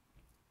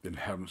 The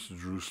inhabitants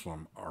of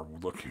Jerusalem are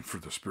looking for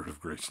the spirit of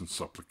grace and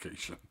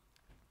supplication.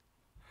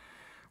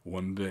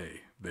 One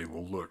day they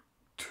will look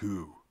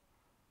to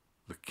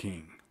the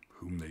King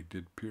whom they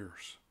did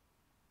pierce.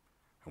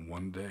 And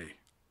one day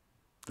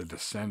the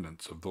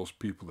descendants of those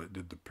people that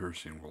did the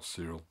piercing will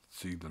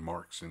see the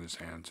marks in his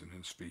hands and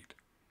his feet.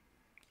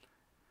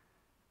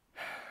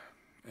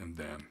 And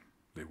then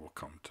they will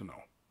come to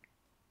know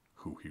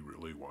who he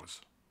really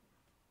was.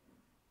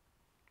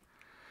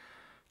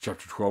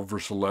 Chapter 12,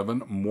 verse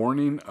 11,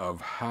 morning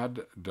of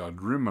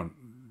Hadadrimmon.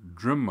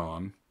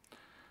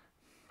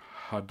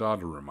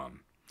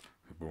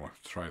 We'll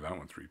have to try that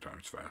one 3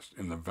 times fast.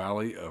 In the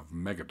valley of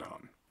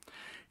Megadon.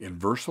 In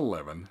verse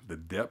 11, the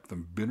depth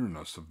and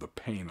bitterness of the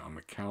pain on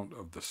account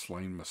of the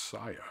slain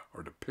Messiah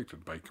are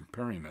depicted by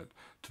comparing it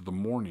to the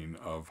mourning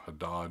of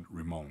Hadad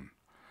Rimmon.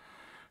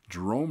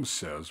 Jerome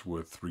says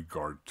with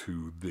regard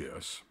to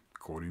this,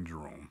 quoting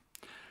Jerome,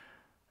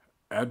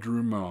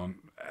 Adrammelon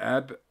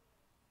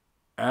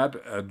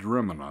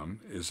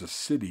is a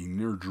city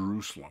near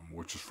Jerusalem,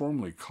 which was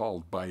formerly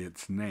called by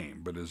its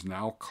name, but is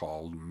now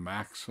called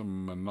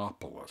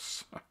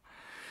Maximinopolis,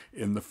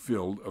 in the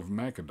field of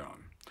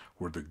Magadan,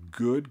 where the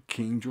good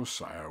King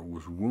Josiah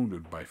was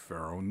wounded by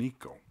Pharaoh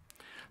Necho.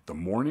 The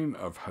mourning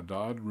of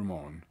Hadad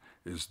Rimmon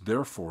is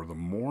therefore the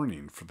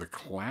mourning for the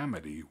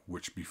calamity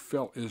which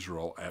befell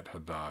Israel at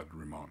Hadad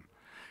Rimmon,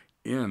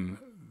 in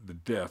the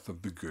death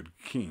of the good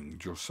King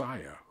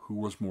Josiah, who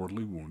was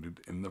mortally wounded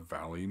in the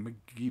valley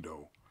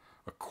Megiddo,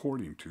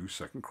 according to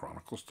 2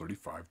 Chronicles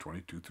 35,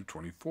 22 through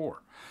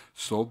 24,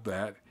 so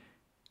that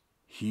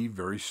he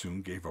very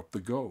soon gave up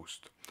the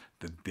ghost.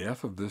 The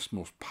death of this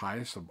most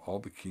pious of all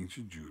the kings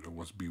of Judah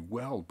was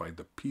bewailed by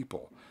the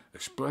people,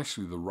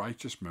 especially the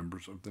righteous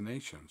members of the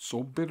nation,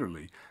 so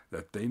bitterly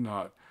that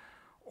not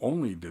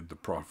only did the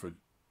prophet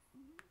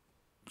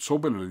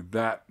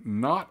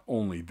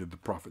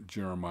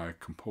Jeremiah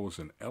compose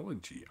an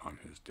elegy on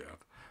his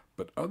death,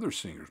 but other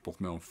singers,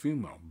 both male and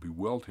female,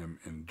 bewailed him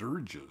in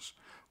dirges,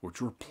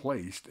 which were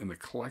placed in a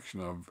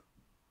collection of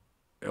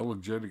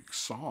elegiac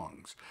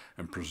songs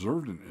and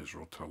preserved in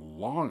Israel till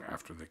long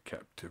after the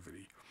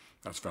captivity.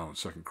 That's found in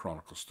 2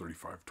 Chronicles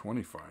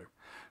 35:25.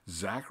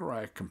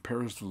 Zechariah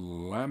compares the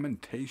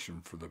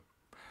lamentation for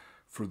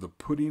the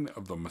putting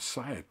of the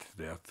Messiah to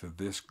death to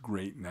this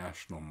great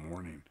national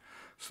mourning.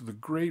 So the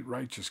great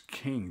righteous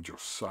King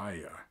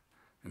Josiah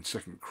in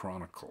 2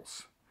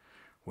 Chronicles,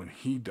 when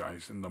he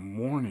dies, in the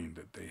mourning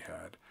that they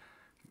had,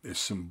 is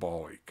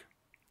symbolic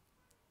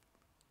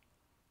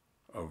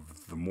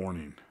of the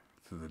mourning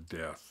to the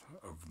death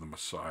of the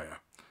Messiah,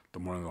 the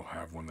mourning they'll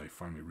have when they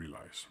finally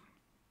realize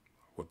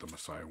what the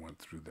Messiah went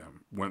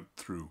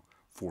through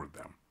for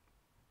them.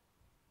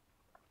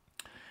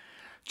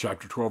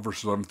 Chapter 12,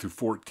 verses 11 through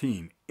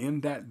 14.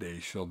 In that day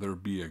shall there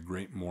be a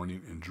great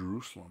mourning in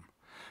Jerusalem.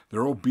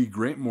 There will be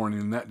great mourning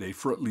in that day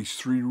for at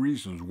least 3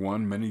 reasons.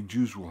 1, many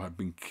Jews will have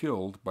been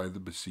killed by the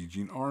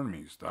besieging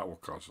armies. That will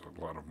cause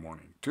a lot of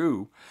mourning.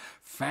 2,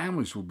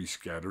 families will be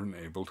scattered and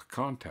able to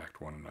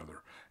contact one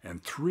another.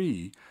 And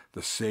 3,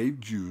 the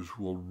saved Jews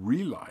will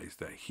realize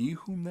that he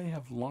whom they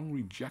have long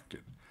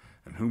rejected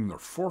and whom their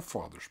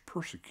forefathers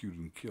persecuted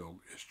and killed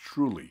is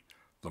truly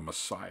the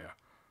Messiah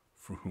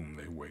for whom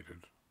they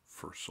waited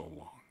for so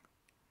long.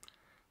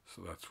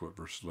 So that's what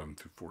verses 11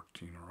 through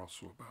 14 are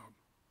also about.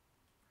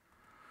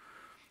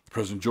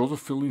 President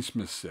Joseph Fielding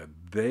Smith said,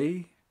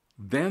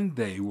 Then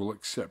they will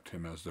accept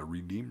him as their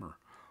Redeemer,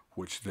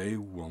 which they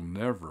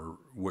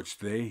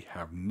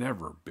have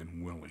never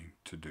been willing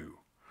to do.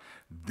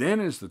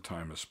 Then is the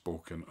time is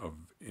spoken of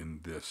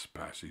in this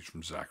passage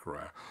from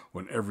Zechariah,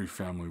 when every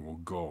family will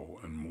go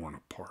and mourn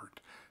apart.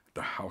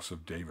 The house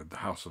of David, the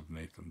house of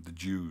Nathan, the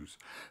Jews.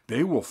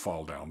 They will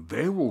fall down.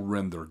 They will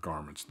rend their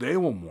garments. They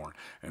will mourn,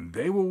 and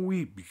they will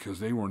weep because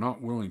they were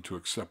not willing to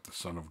accept the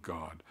Son of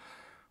God,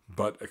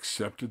 but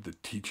accepted the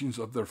teachings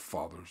of their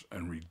fathers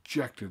and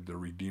rejected their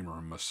Redeemer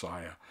and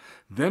Messiah.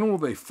 Then will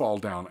they fall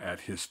down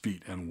at his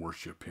feet and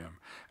worship him.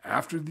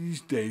 After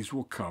these days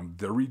will come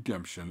their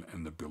redemption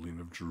and the building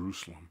of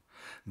Jerusalem.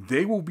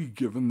 They will be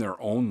given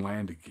their own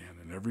land again,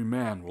 and every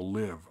man will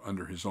live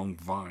under his own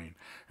vine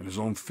and his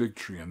own fig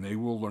tree, and they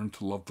will learn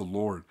to love the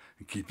Lord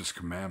and keep his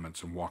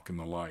commandments and walk in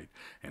the light.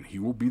 And he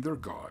will be their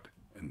God,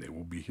 and they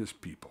will be his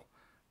people.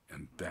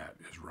 And that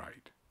is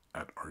right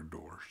at our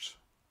doors.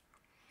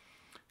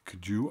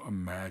 Could you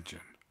imagine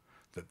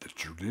that the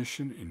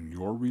tradition in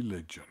your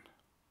religion,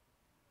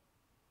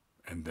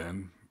 and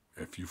then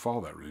if you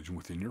follow that religion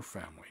within your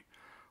family,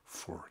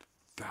 for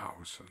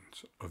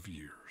thousands of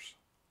years,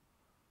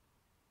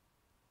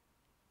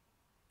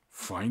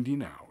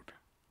 finding out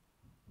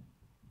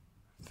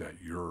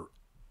that your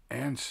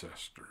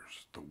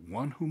ancestors, the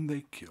one whom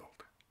they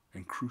killed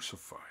and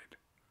crucified,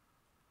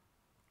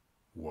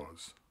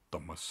 was the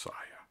Messiah,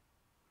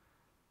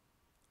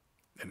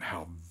 and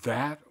how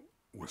that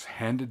was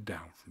handed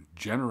down from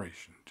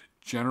generation to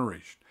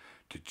generation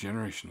to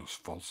generation, those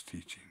false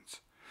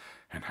teachings,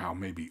 and how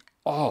maybe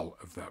all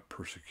of that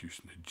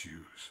persecution to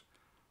Jews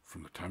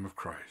from the time of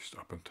Christ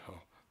up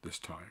until this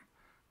time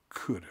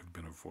could have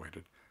been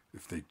avoided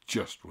if they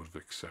just would have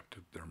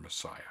accepted their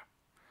Messiah.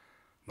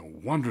 No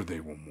wonder they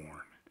will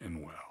mourn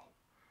and wail.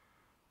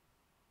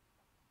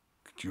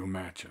 Do you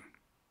imagine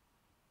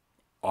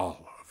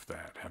all of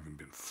that having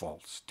been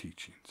false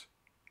teachings?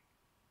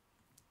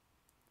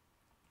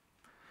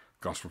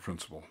 Gospel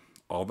principle.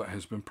 All that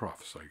has been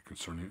prophesied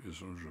concerning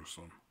Israel and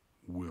Jerusalem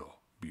will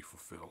be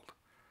fulfilled.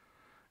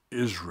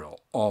 Israel,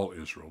 all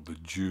Israel, the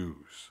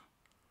Jews,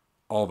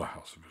 all the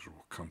house of Israel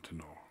will come to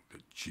know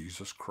that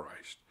Jesus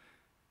Christ,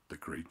 the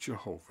great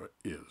Jehovah,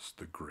 is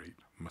the great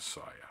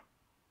Messiah.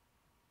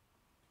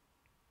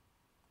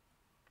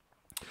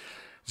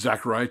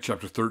 Zechariah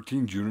chapter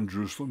 13, Judah and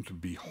Jerusalem to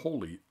be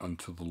holy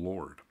unto the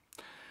Lord.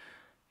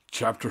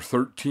 Chapter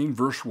 13,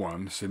 verse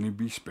 1, Sidney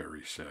B.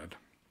 Sperry said,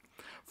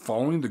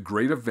 following the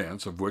great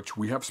events of which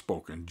we have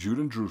spoken,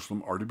 Judah and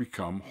Jerusalem are to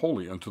become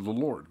holy unto the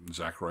Lord. In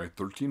Zechariah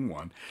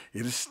 13:1,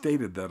 it is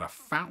stated that a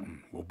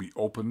fountain will be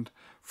opened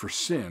for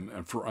sin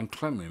and for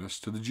uncleanliness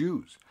to the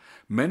Jews.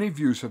 Many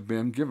views have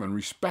been given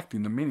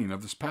respecting the meaning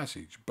of this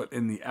passage, but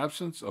in the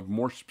absence of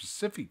more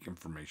specific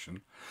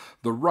information,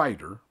 the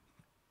writer,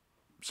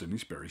 Sidney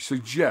Sperry,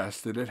 suggests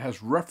that it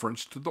has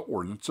reference to the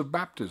ordinance of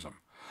baptism.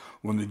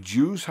 When the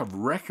Jews have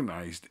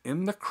recognized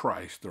in the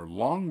Christ their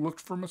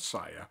long-looked-for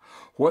Messiah,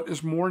 what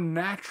is more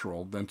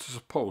natural than to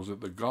suppose that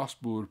the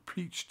gospel would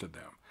preach to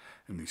them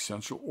and the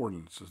essential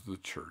ordinances the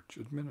church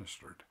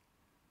administered?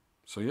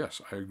 So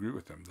yes, I agree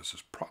with him. This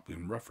is probably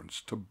in reference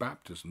to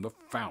baptism, the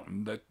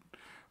fountain that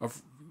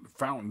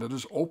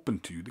is open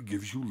to you that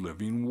gives you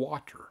living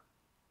water.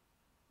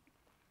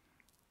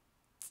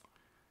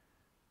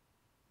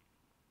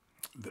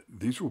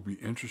 These will be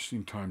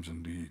interesting times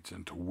indeed,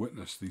 and to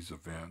witness these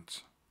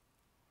events.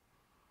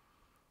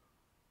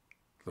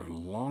 The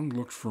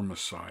long-looked-for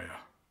Messiah.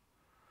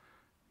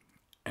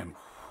 And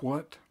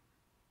what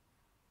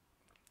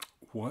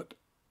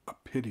a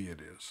pity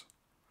it is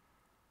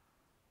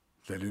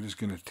that it is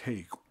going to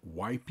take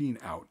wiping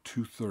out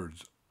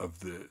 2/3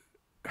 of the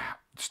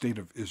state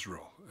of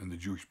Israel and the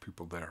Jewish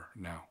people there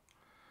now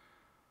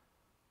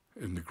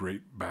in the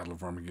great battle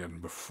of Armageddon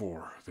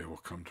before they will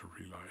come to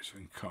realize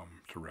and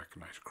come to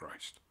recognize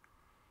Christ.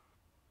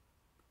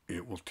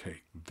 It will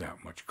take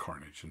that much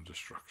carnage and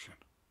destruction.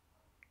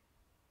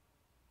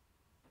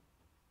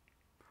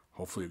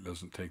 Hopefully it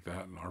doesn't take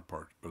that in our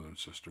part, brothers and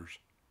sisters.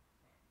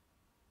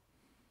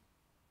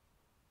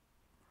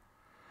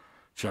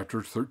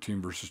 Chapter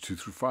 13, verses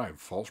 2-5.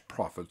 False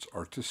prophets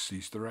are to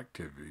cease their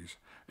activities,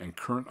 and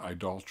current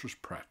idolatrous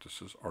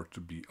practices are to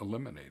be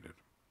eliminated.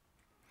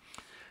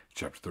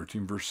 Chapter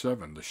 13, verse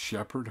 7. The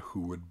shepherd who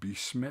would be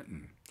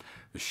smitten.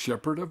 The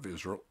shepherd of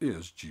Israel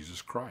is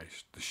Jesus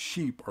Christ. The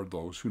sheep are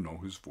those who know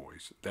his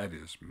voice, that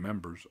is,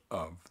 members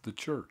of the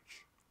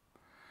church.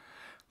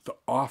 The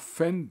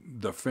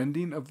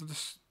offending of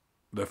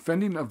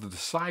the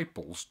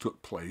disciples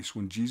took place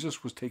when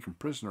Jesus was taken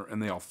prisoner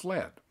and they all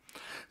fled.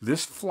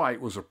 This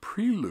flight was a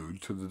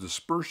prelude to the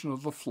dispersion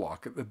of the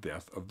flock at the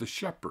death of the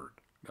shepherd.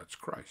 That's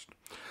Christ.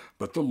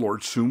 But the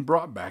Lord soon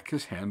brought back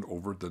his hand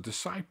over the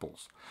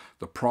disciples.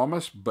 The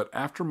promise, but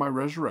after my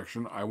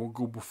resurrection I will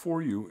go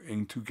before you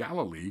into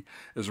Galilee,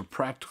 is a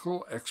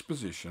practical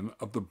exposition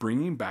of the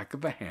bringing back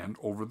of the hand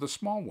over the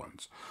small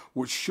ones,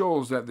 which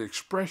shows that the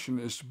expression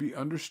is to be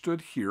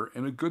understood here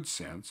in a good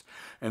sense,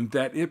 and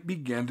that it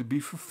began to be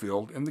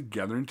fulfilled in the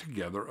gathering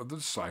together of the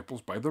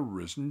disciples by the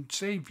risen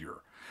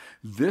Savior.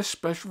 This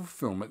special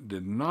fulfillment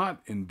did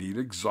not indeed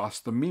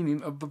exhaust the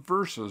meaning of the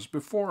verses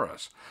before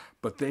us,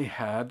 but they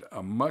had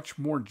a much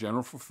more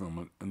general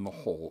fulfillment in the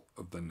whole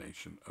of the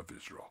nation of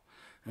Israel.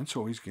 And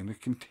so he's going to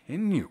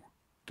continue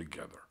to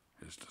gather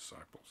his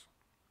disciples,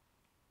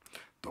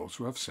 those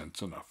who have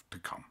sense enough to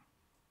come.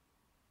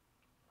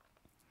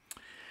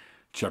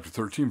 Chapter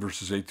 13,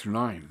 verses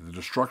 8-9. The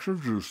destruction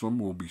of Jerusalem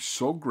will be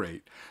so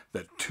great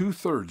that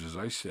 2/3, as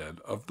I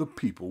said, of the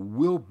people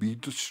will be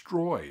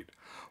destroyed,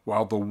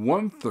 while the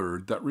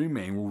 1/3 that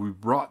remain will be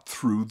brought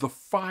through the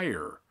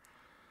fire,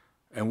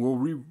 and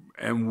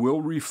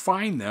will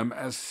refine them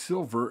as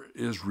silver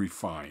is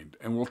refined,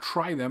 and will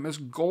try them as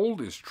gold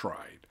is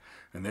tried.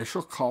 And they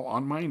shall call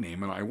on my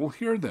name, and I will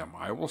hear them.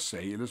 I will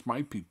say, it is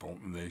my people,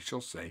 and they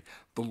shall say,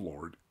 the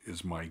Lord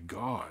is my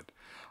God.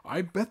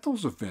 I bet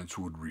those events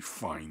would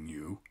refine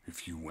you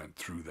if you went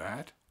through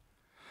that.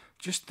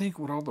 Just think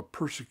what all the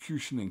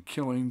persecution and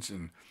killings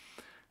and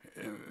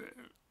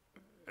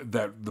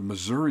that the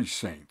Missouri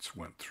Saints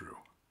went through.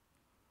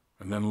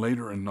 And then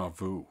later in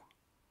Nauvoo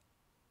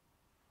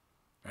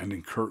and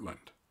in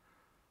Kirtland.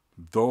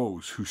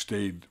 Those who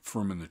stayed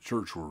firm in the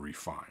church were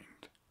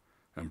refined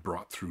and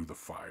brought through the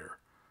fire.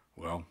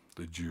 Well,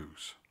 the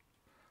Jews,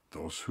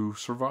 those who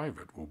survive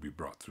it, will be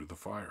brought through the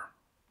fire.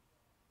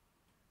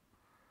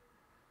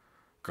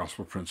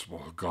 Gospel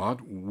principle.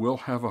 God will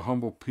have a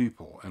humble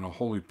people and a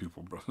holy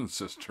people, brothers and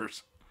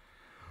sisters.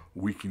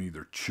 We can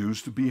either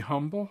choose to be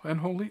humble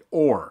and holy,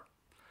 or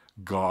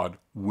God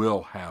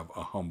will have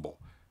a humble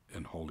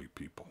and holy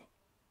people.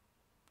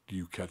 Do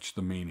you catch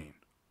the meaning?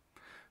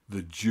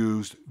 The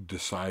Jews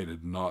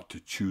decided not to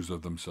choose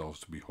of themselves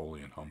to be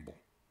holy and humble.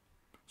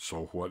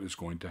 So what is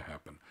going to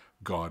happen?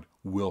 God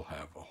will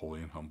have a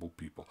holy and humble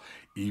people,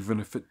 even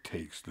if it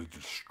takes the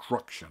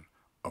destruction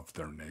of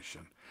their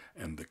nation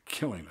and the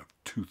killing of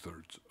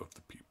 2/3 of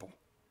the people.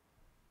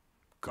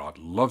 God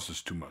loves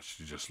us too much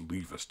to just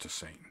leave us to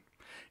Satan,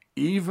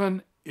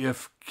 even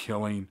if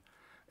killing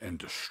and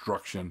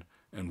destruction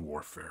and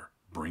warfare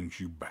brings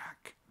you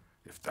back.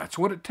 If that's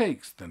what it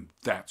takes, then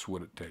that's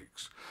what it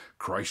takes.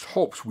 Christ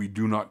hopes we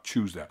do not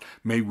choose that.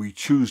 May we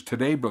choose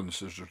today,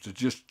 brothers and sisters, to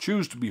just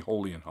choose to be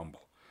holy and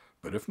humble.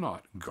 But if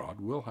not, God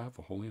will have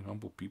a holy and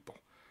humble people.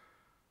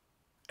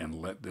 And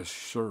let this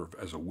serve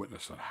as a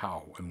witness on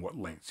how and what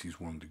lengths he's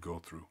willing to go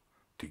through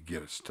to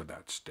get us to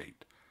that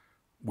state.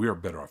 We are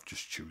better off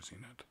just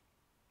choosing it.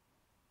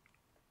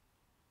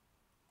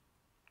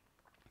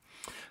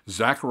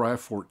 Zechariah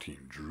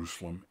 14,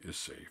 Jerusalem is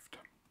saved.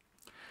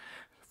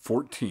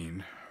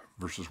 14,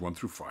 verses 1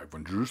 through 5.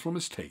 When Jerusalem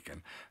is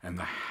taken, and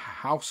the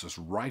houses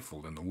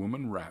rifled, and the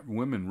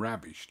women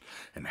ravished,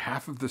 and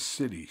half of the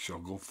city shall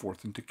go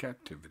forth into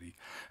captivity,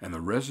 and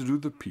the residue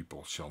of the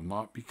people shall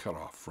not be cut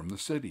off from the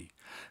city,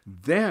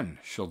 then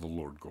shall the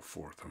Lord go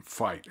forth and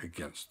fight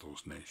against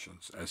those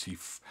nations, as he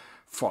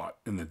fought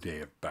in the day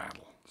of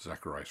battle.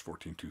 Zechariah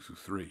 14, 2 through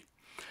 3.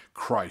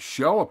 Christ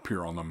shall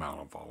appear on the Mount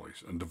of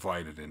Olives and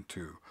divide it in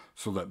two,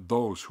 so that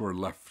those who are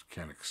left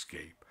can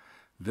escape.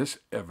 This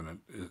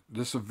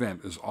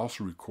event is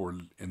also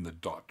recorded in the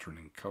Doctrine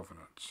and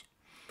Covenants,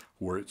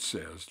 where it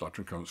says,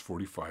 Doctrine and Covenants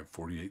 45,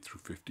 48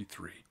 through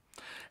 53.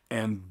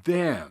 And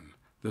then,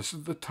 this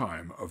is the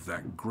time of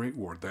that great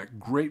war, that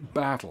great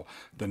battle.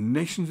 The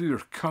nations that are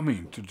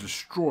coming to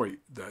destroy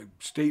the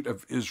state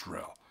of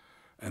Israel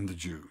and the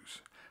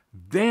Jews.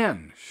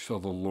 Then shall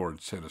the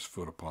Lord set his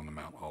foot upon the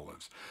Mount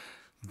Olives.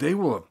 They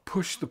will have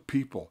pushed the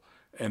people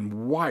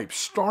and wipe,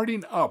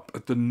 starting up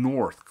at the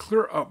north,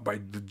 clear up by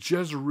the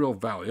Jezreel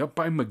Valley, up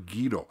by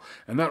Megiddo,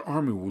 and that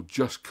army will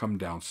just come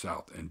down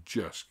south and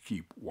just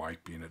keep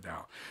wiping it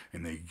out.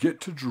 And they get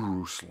to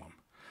Jerusalem,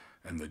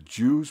 and the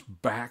Jews'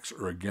 backs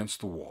are against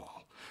the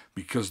wall,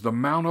 because the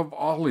Mount of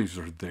Olives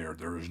are there.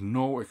 There is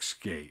no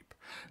escape.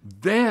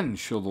 Then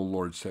shall the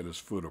Lord set his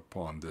foot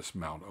upon this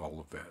Mount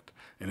Olivet,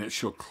 and it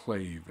shall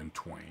clave in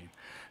twain,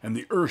 and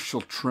the earth shall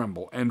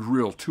tremble and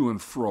reel to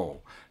and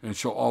fro, and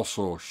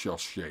shall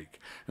shake.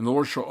 And the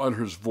Lord shall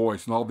utter his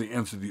voice, and all the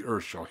ends of the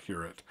earth shall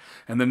hear it.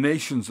 And the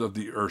nations of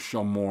the earth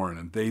shall mourn,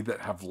 and they that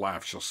have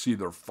laughed shall see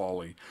their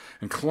folly.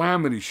 And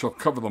calamity shall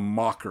cover the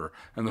mocker,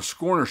 and the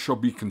scorner shall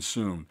be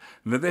consumed.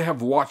 And that they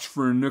have watched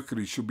for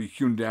iniquity shall be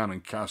hewn down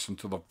and cast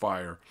into the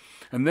fire.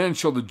 And then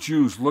shall the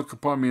Jews look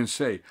upon me and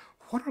say,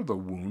 What are the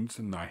wounds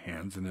in thy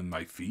hands and in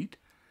thy feet?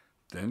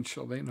 Then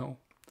shall they know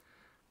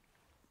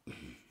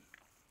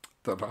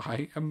that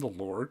I am the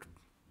Lord.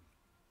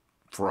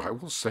 For I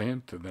will say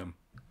unto them,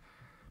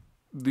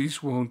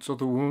 These wounds are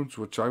the wounds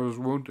which I was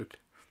wounded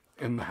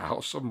in the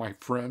house of my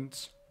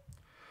friends.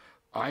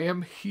 I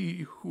am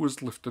he who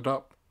was lifted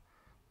up.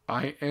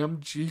 I am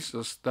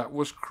Jesus that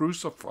was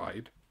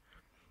crucified.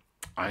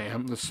 I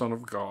am the Son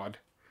of God.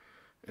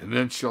 And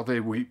then shall they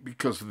weep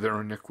because of their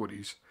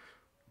iniquities.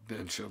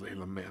 Then shall they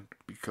lament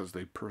because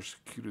they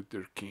persecuted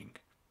their king.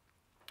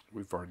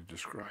 We've already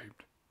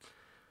described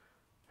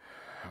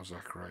how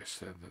Zechariah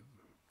said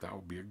that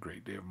will be a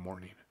great day of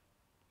mourning.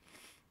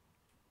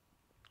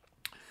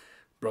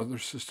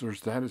 Brothers,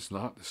 sisters, that is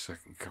not the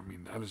second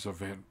coming. That is an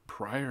event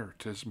prior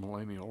to his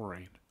millennial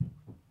reign.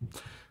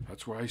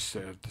 That's why I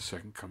said the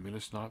second coming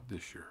is not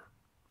this year.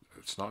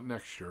 It's not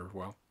next year.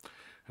 Well,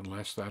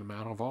 unless that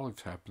Mount of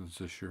Olives happens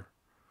this year.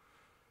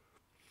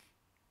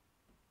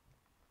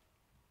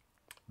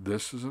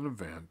 This is an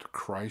event.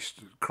 Christ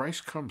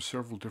comes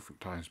several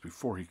different times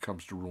before he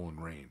comes to rule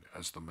and reign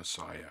as the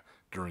Messiah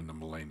during the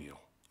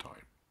millennial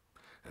time.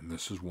 And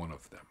this is one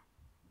of them.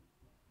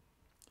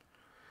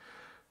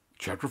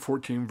 Chapter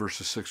 14,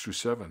 verses 6 through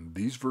 7.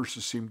 These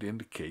verses seem to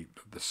indicate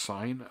the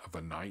sign of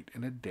a night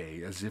and a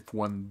day, as if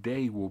one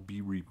day will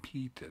be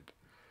repeated.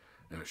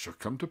 And it shall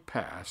come to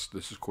pass,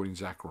 this is quoting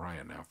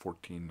Zechariah now,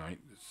 14,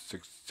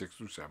 6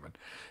 through 7,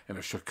 and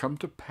it shall come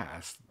to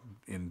pass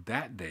in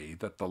that day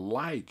that the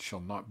light shall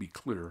not be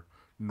clear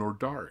nor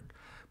dark,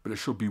 but it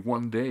shall be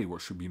one day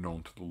what shall be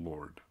known to the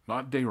Lord.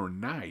 Not day or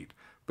night,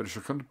 but it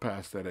shall come to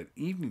pass that at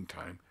evening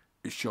time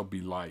it shall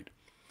be light.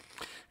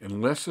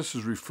 Unless this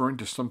is referring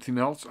to something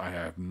else I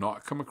have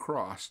not come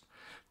across,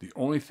 the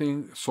only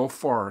thing so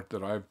far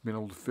that I've been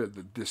able to fit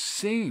that this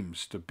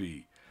seems to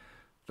be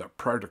that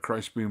prior to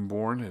Christ being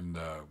born in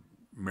the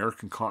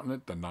American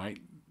continent, the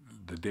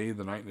day,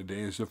 and the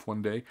day as if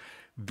one day,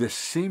 this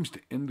seems to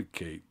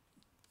indicate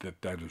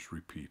that that is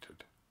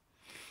repeated.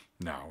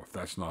 Now, if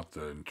that's not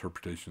the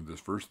interpretation of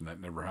this verse and that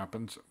never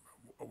happens,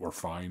 we're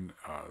fine.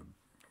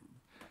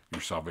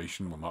 Your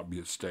salvation will not be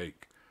at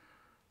stake.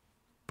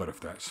 But if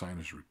that sign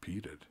is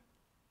repeated,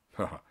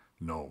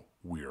 no,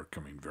 we are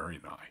coming very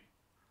nigh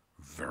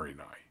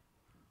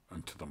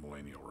unto the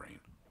millennial reign.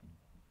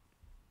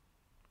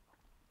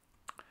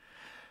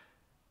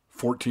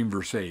 14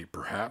 verse 8,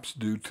 perhaps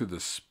due to the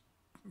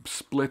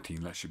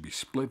splitting, that should be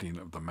splitting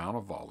of the Mount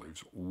of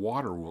Olives,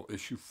 water will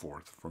issue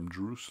forth from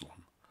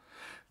Jerusalem.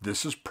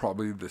 This is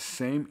probably the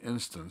same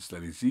instance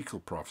that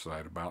Ezekiel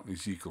prophesied about in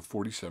Ezekiel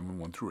 47,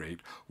 1 through 8,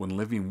 when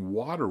living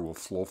water will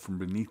flow from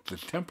beneath the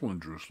temple in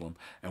Jerusalem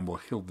and will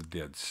heal the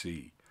Dead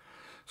Sea.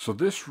 So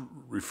this,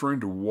 referring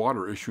to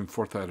water issuing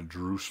forth out of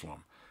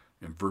Jerusalem,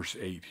 in verse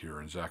 8 here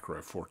in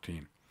Zechariah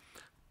 14,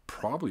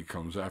 probably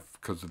comes after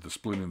because of the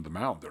splitting of the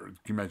mountain there. Can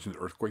you imagine the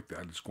earthquake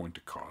that is going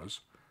to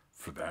cause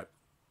for that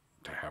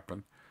to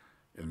happen?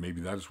 And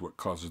maybe that is what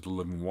causes the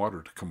living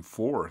water to come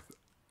forth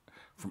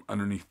from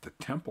underneath the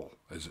temple,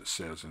 as it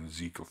says in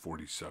Ezekiel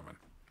 47,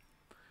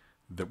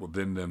 that will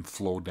then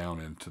flow down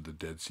into the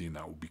Dead Sea, and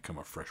that will become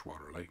a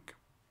freshwater lake.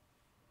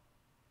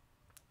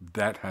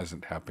 That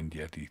hasn't happened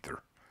yet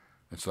either.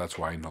 And so that's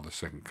why I know the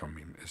second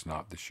coming is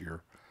not this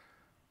year.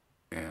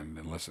 And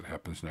unless it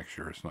happens next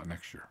year, it's not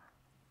next year.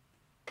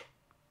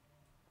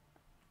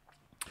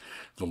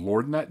 The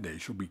Lord in that day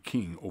shall be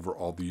king over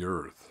all the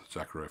earth.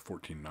 Zechariah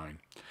 14:9.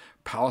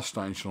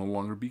 Palestine shall no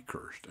longer be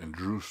cursed, and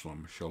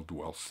Jerusalem shall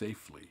dwell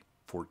safely.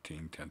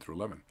 14:10 through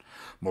 11.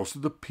 Most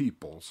of the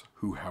peoples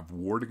who have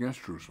warred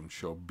against Jerusalem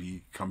shall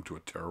come to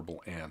a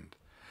terrible end,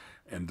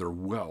 and their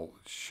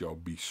wealth shall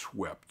be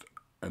swept,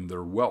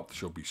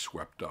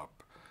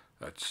 up.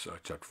 That's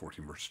chapter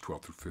 14, verses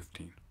 12 through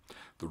 15.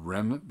 The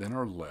remnant then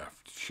are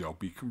left shall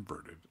be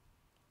converted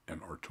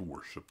and are to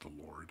worship the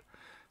Lord.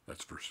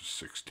 That's verses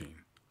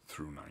 16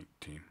 through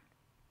 19.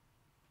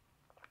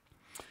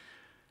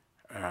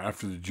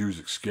 After the Jews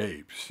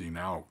escape, see,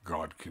 now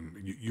God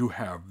can... You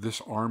have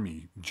this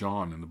army.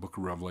 John in the book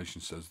of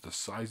Revelation says the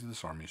size of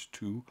this army is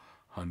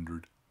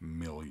 200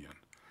 million.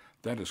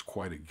 That is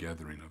quite a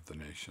gathering of the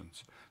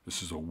nations.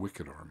 This is a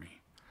wicked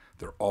army.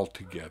 They're all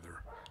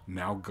together.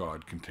 Now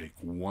God can take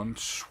one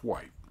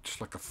swipe,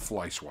 just like a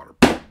fly swatter,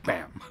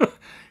 bam!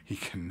 He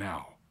can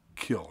now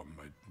kill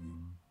a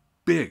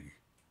big,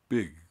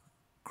 big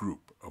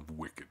group of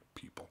wicked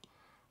people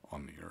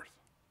on the earth.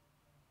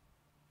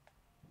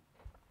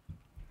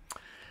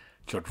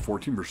 Chapter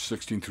 14, verse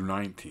 16 through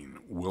 19.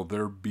 Will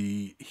there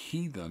be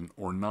heathen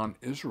or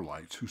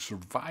non-Israelites who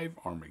survive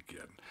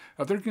Armageddon?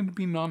 Now, they're going to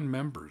be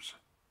non-members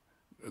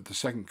at the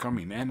second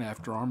coming and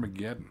after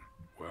Armageddon.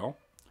 Well,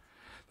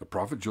 the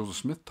prophet Joseph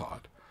Smith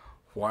taught,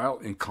 while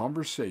in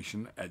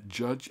conversation at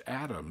Judge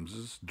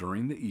Adams's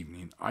during the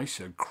evening, I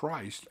said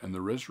Christ and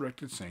the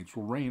resurrected saints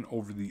will reign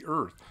over the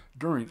earth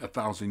during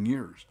 1,000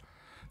 years.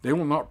 They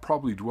will not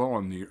probably dwell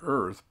on the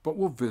earth, but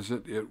will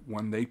visit it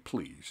when they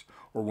please,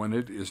 or when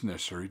it is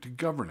necessary to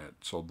govern it.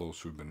 So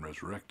those who have been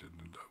resurrected,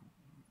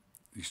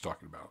 he's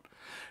talking about.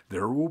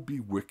 There will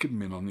be wicked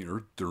men on the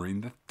earth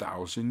during the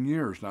 1,000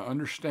 years. Now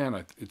understand,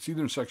 it's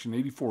either in section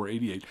 84 or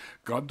 88,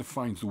 God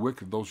defines the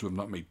wicked, those who have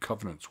not made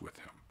covenants with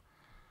him.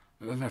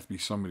 It doesn't have to be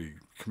somebody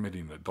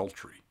committing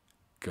adultery,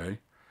 okay?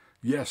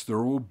 Yes,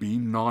 there will be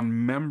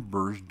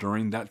non-members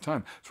during that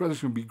time. That's why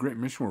there's going to be great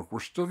mission work. We're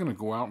still going to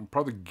go out and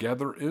probably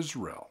gather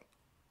Israel.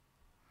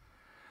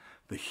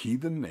 The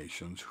heathen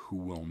nations who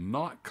will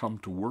not come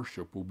to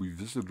worship will be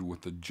visited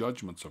with the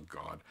judgments of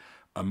God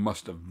and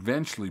must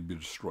eventually be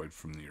destroyed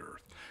from the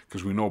earth.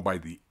 Because we know by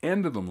the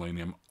end of the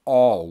millennium,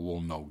 all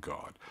will know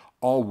God.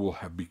 All will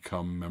have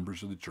become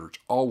members of the church.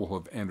 All will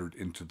have entered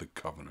into the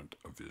covenant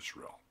of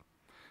Israel.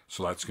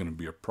 So that's going to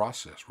be a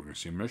process. We're going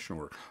to see a mission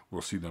work.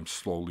 We'll see them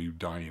slowly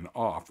dying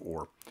off,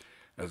 or,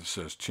 as it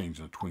says, change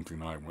in the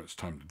twinkling eye when it's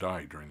time to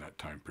die during that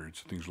time period.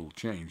 So things will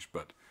change.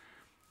 But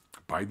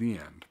by the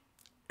end,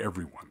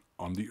 everyone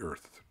on the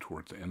earth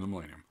towards the end of the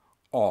millennium,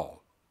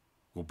 all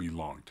will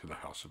belong to the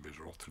house of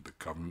Israel through the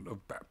covenant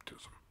of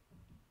baptism.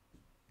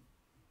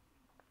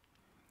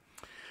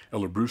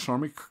 Elder Bruce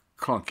Army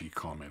Conkey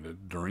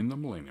commented, during the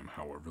millennium,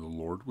 however, the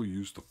Lord will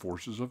use the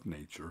forces of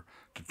nature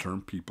to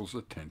turn people's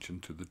attention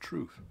to the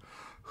truth.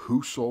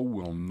 Whoso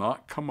will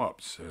not come up,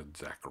 said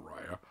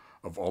Zechariah,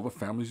 of all the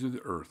families of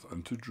the earth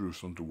unto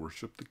Jerusalem to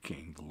worship the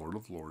King, the Lord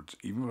of Lords,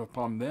 even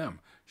upon them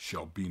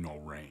shall be no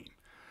rain.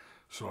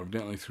 So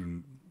evidently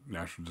through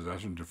natural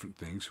disaster and different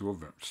things, who will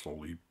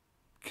slowly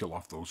kill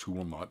off those who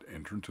will not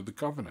enter into the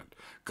covenant.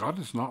 God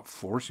is not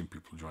forcing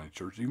people to join the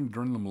church, even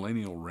during the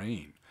millennial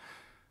reign.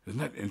 Isn't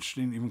that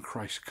interesting? Even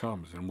Christ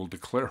comes and will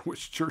declare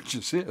which church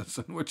is his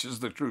and which is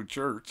the true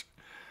church.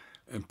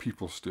 And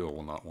people still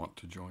will not want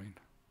to join.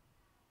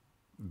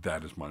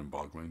 That is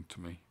mind-boggling to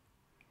me.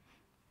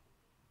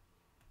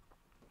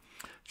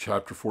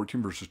 Chapter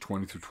 14, verses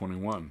 20 through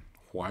 21.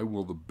 Why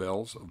will the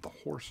bells of the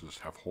horses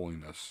have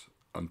holiness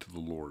unto the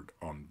Lord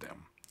on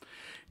them?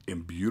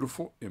 In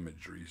beautiful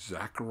imagery,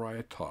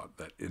 Zechariah taught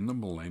that in the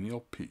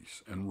millennium,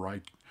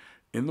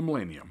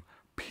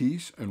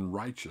 peace and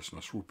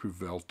righteousness will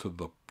prevail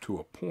to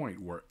a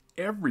point where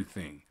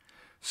everything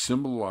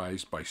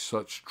symbolized by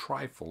such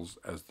trifles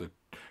as the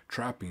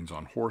trappings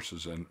on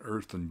horses and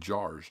earthen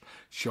jars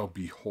shall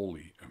be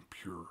holy and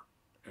pure,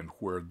 and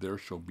where there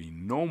shall be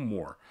no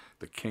more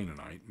the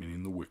Canaanite,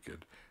 meaning the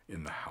wicked,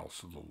 in the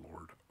house of the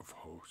Lord of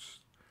hosts.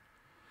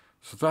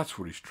 So that's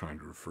what he's trying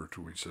to refer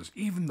to when he says,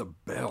 even the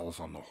bells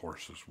on the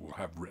horses will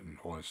have written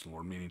holiness to the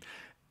Lord, meaning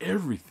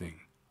everything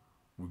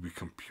will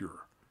become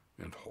pure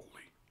and holy.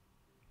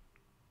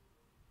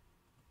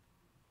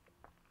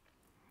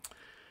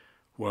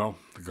 Well,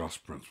 the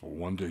gospel principle.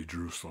 One day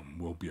Jerusalem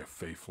will be a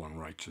faithful and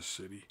righteous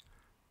city,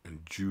 and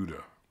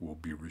Judah will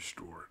be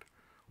restored,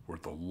 where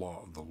the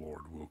law of the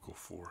Lord will go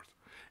forth.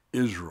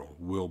 Israel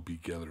will be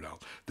gathered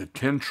out. The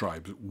 10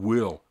 tribes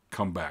will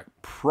come back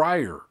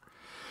prior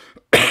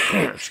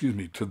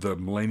to the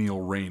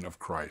millennial reign of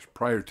Christ,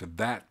 prior to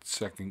that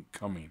second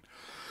coming.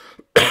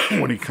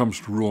 When he comes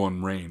to rule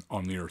and reign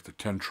on the earth, the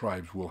 10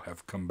 tribes will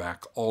have come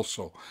back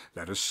also.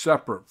 That is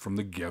separate from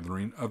the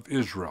gathering of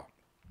Israel.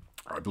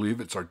 I believe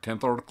it's our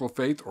 10th article of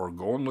faith, or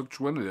go and look which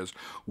one it is.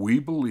 We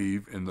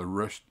believe in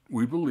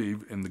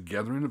the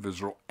gathering of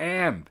Israel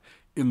and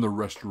in the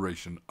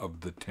restoration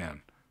of the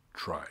 10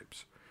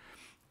 tribes.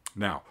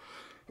 Now,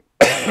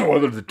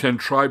 whether the 10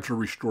 tribes are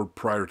restored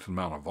prior to the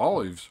Mount of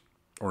Olives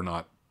or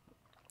not,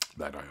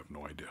 that I have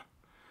no idea.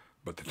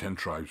 But the 10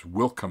 tribes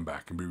will come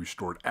back and be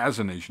restored as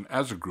a nation,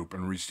 as a group,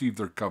 and receive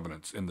their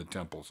covenants in the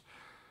temples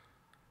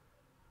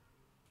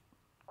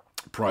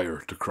prior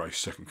to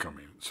Christ's second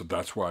coming. So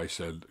that's why I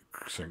said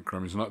second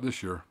coming is not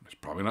this year. It's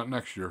probably not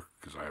next year,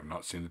 because I have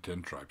not seen the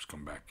 10 tribes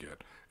come back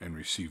yet and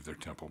receive their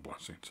temple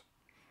blessings.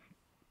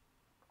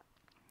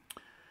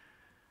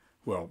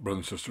 Well,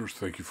 brothers and sisters,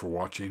 thank you for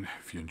watching.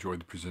 If you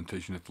enjoyed the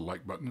presentation, hit the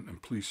like button,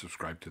 and please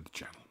subscribe to the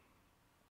channel.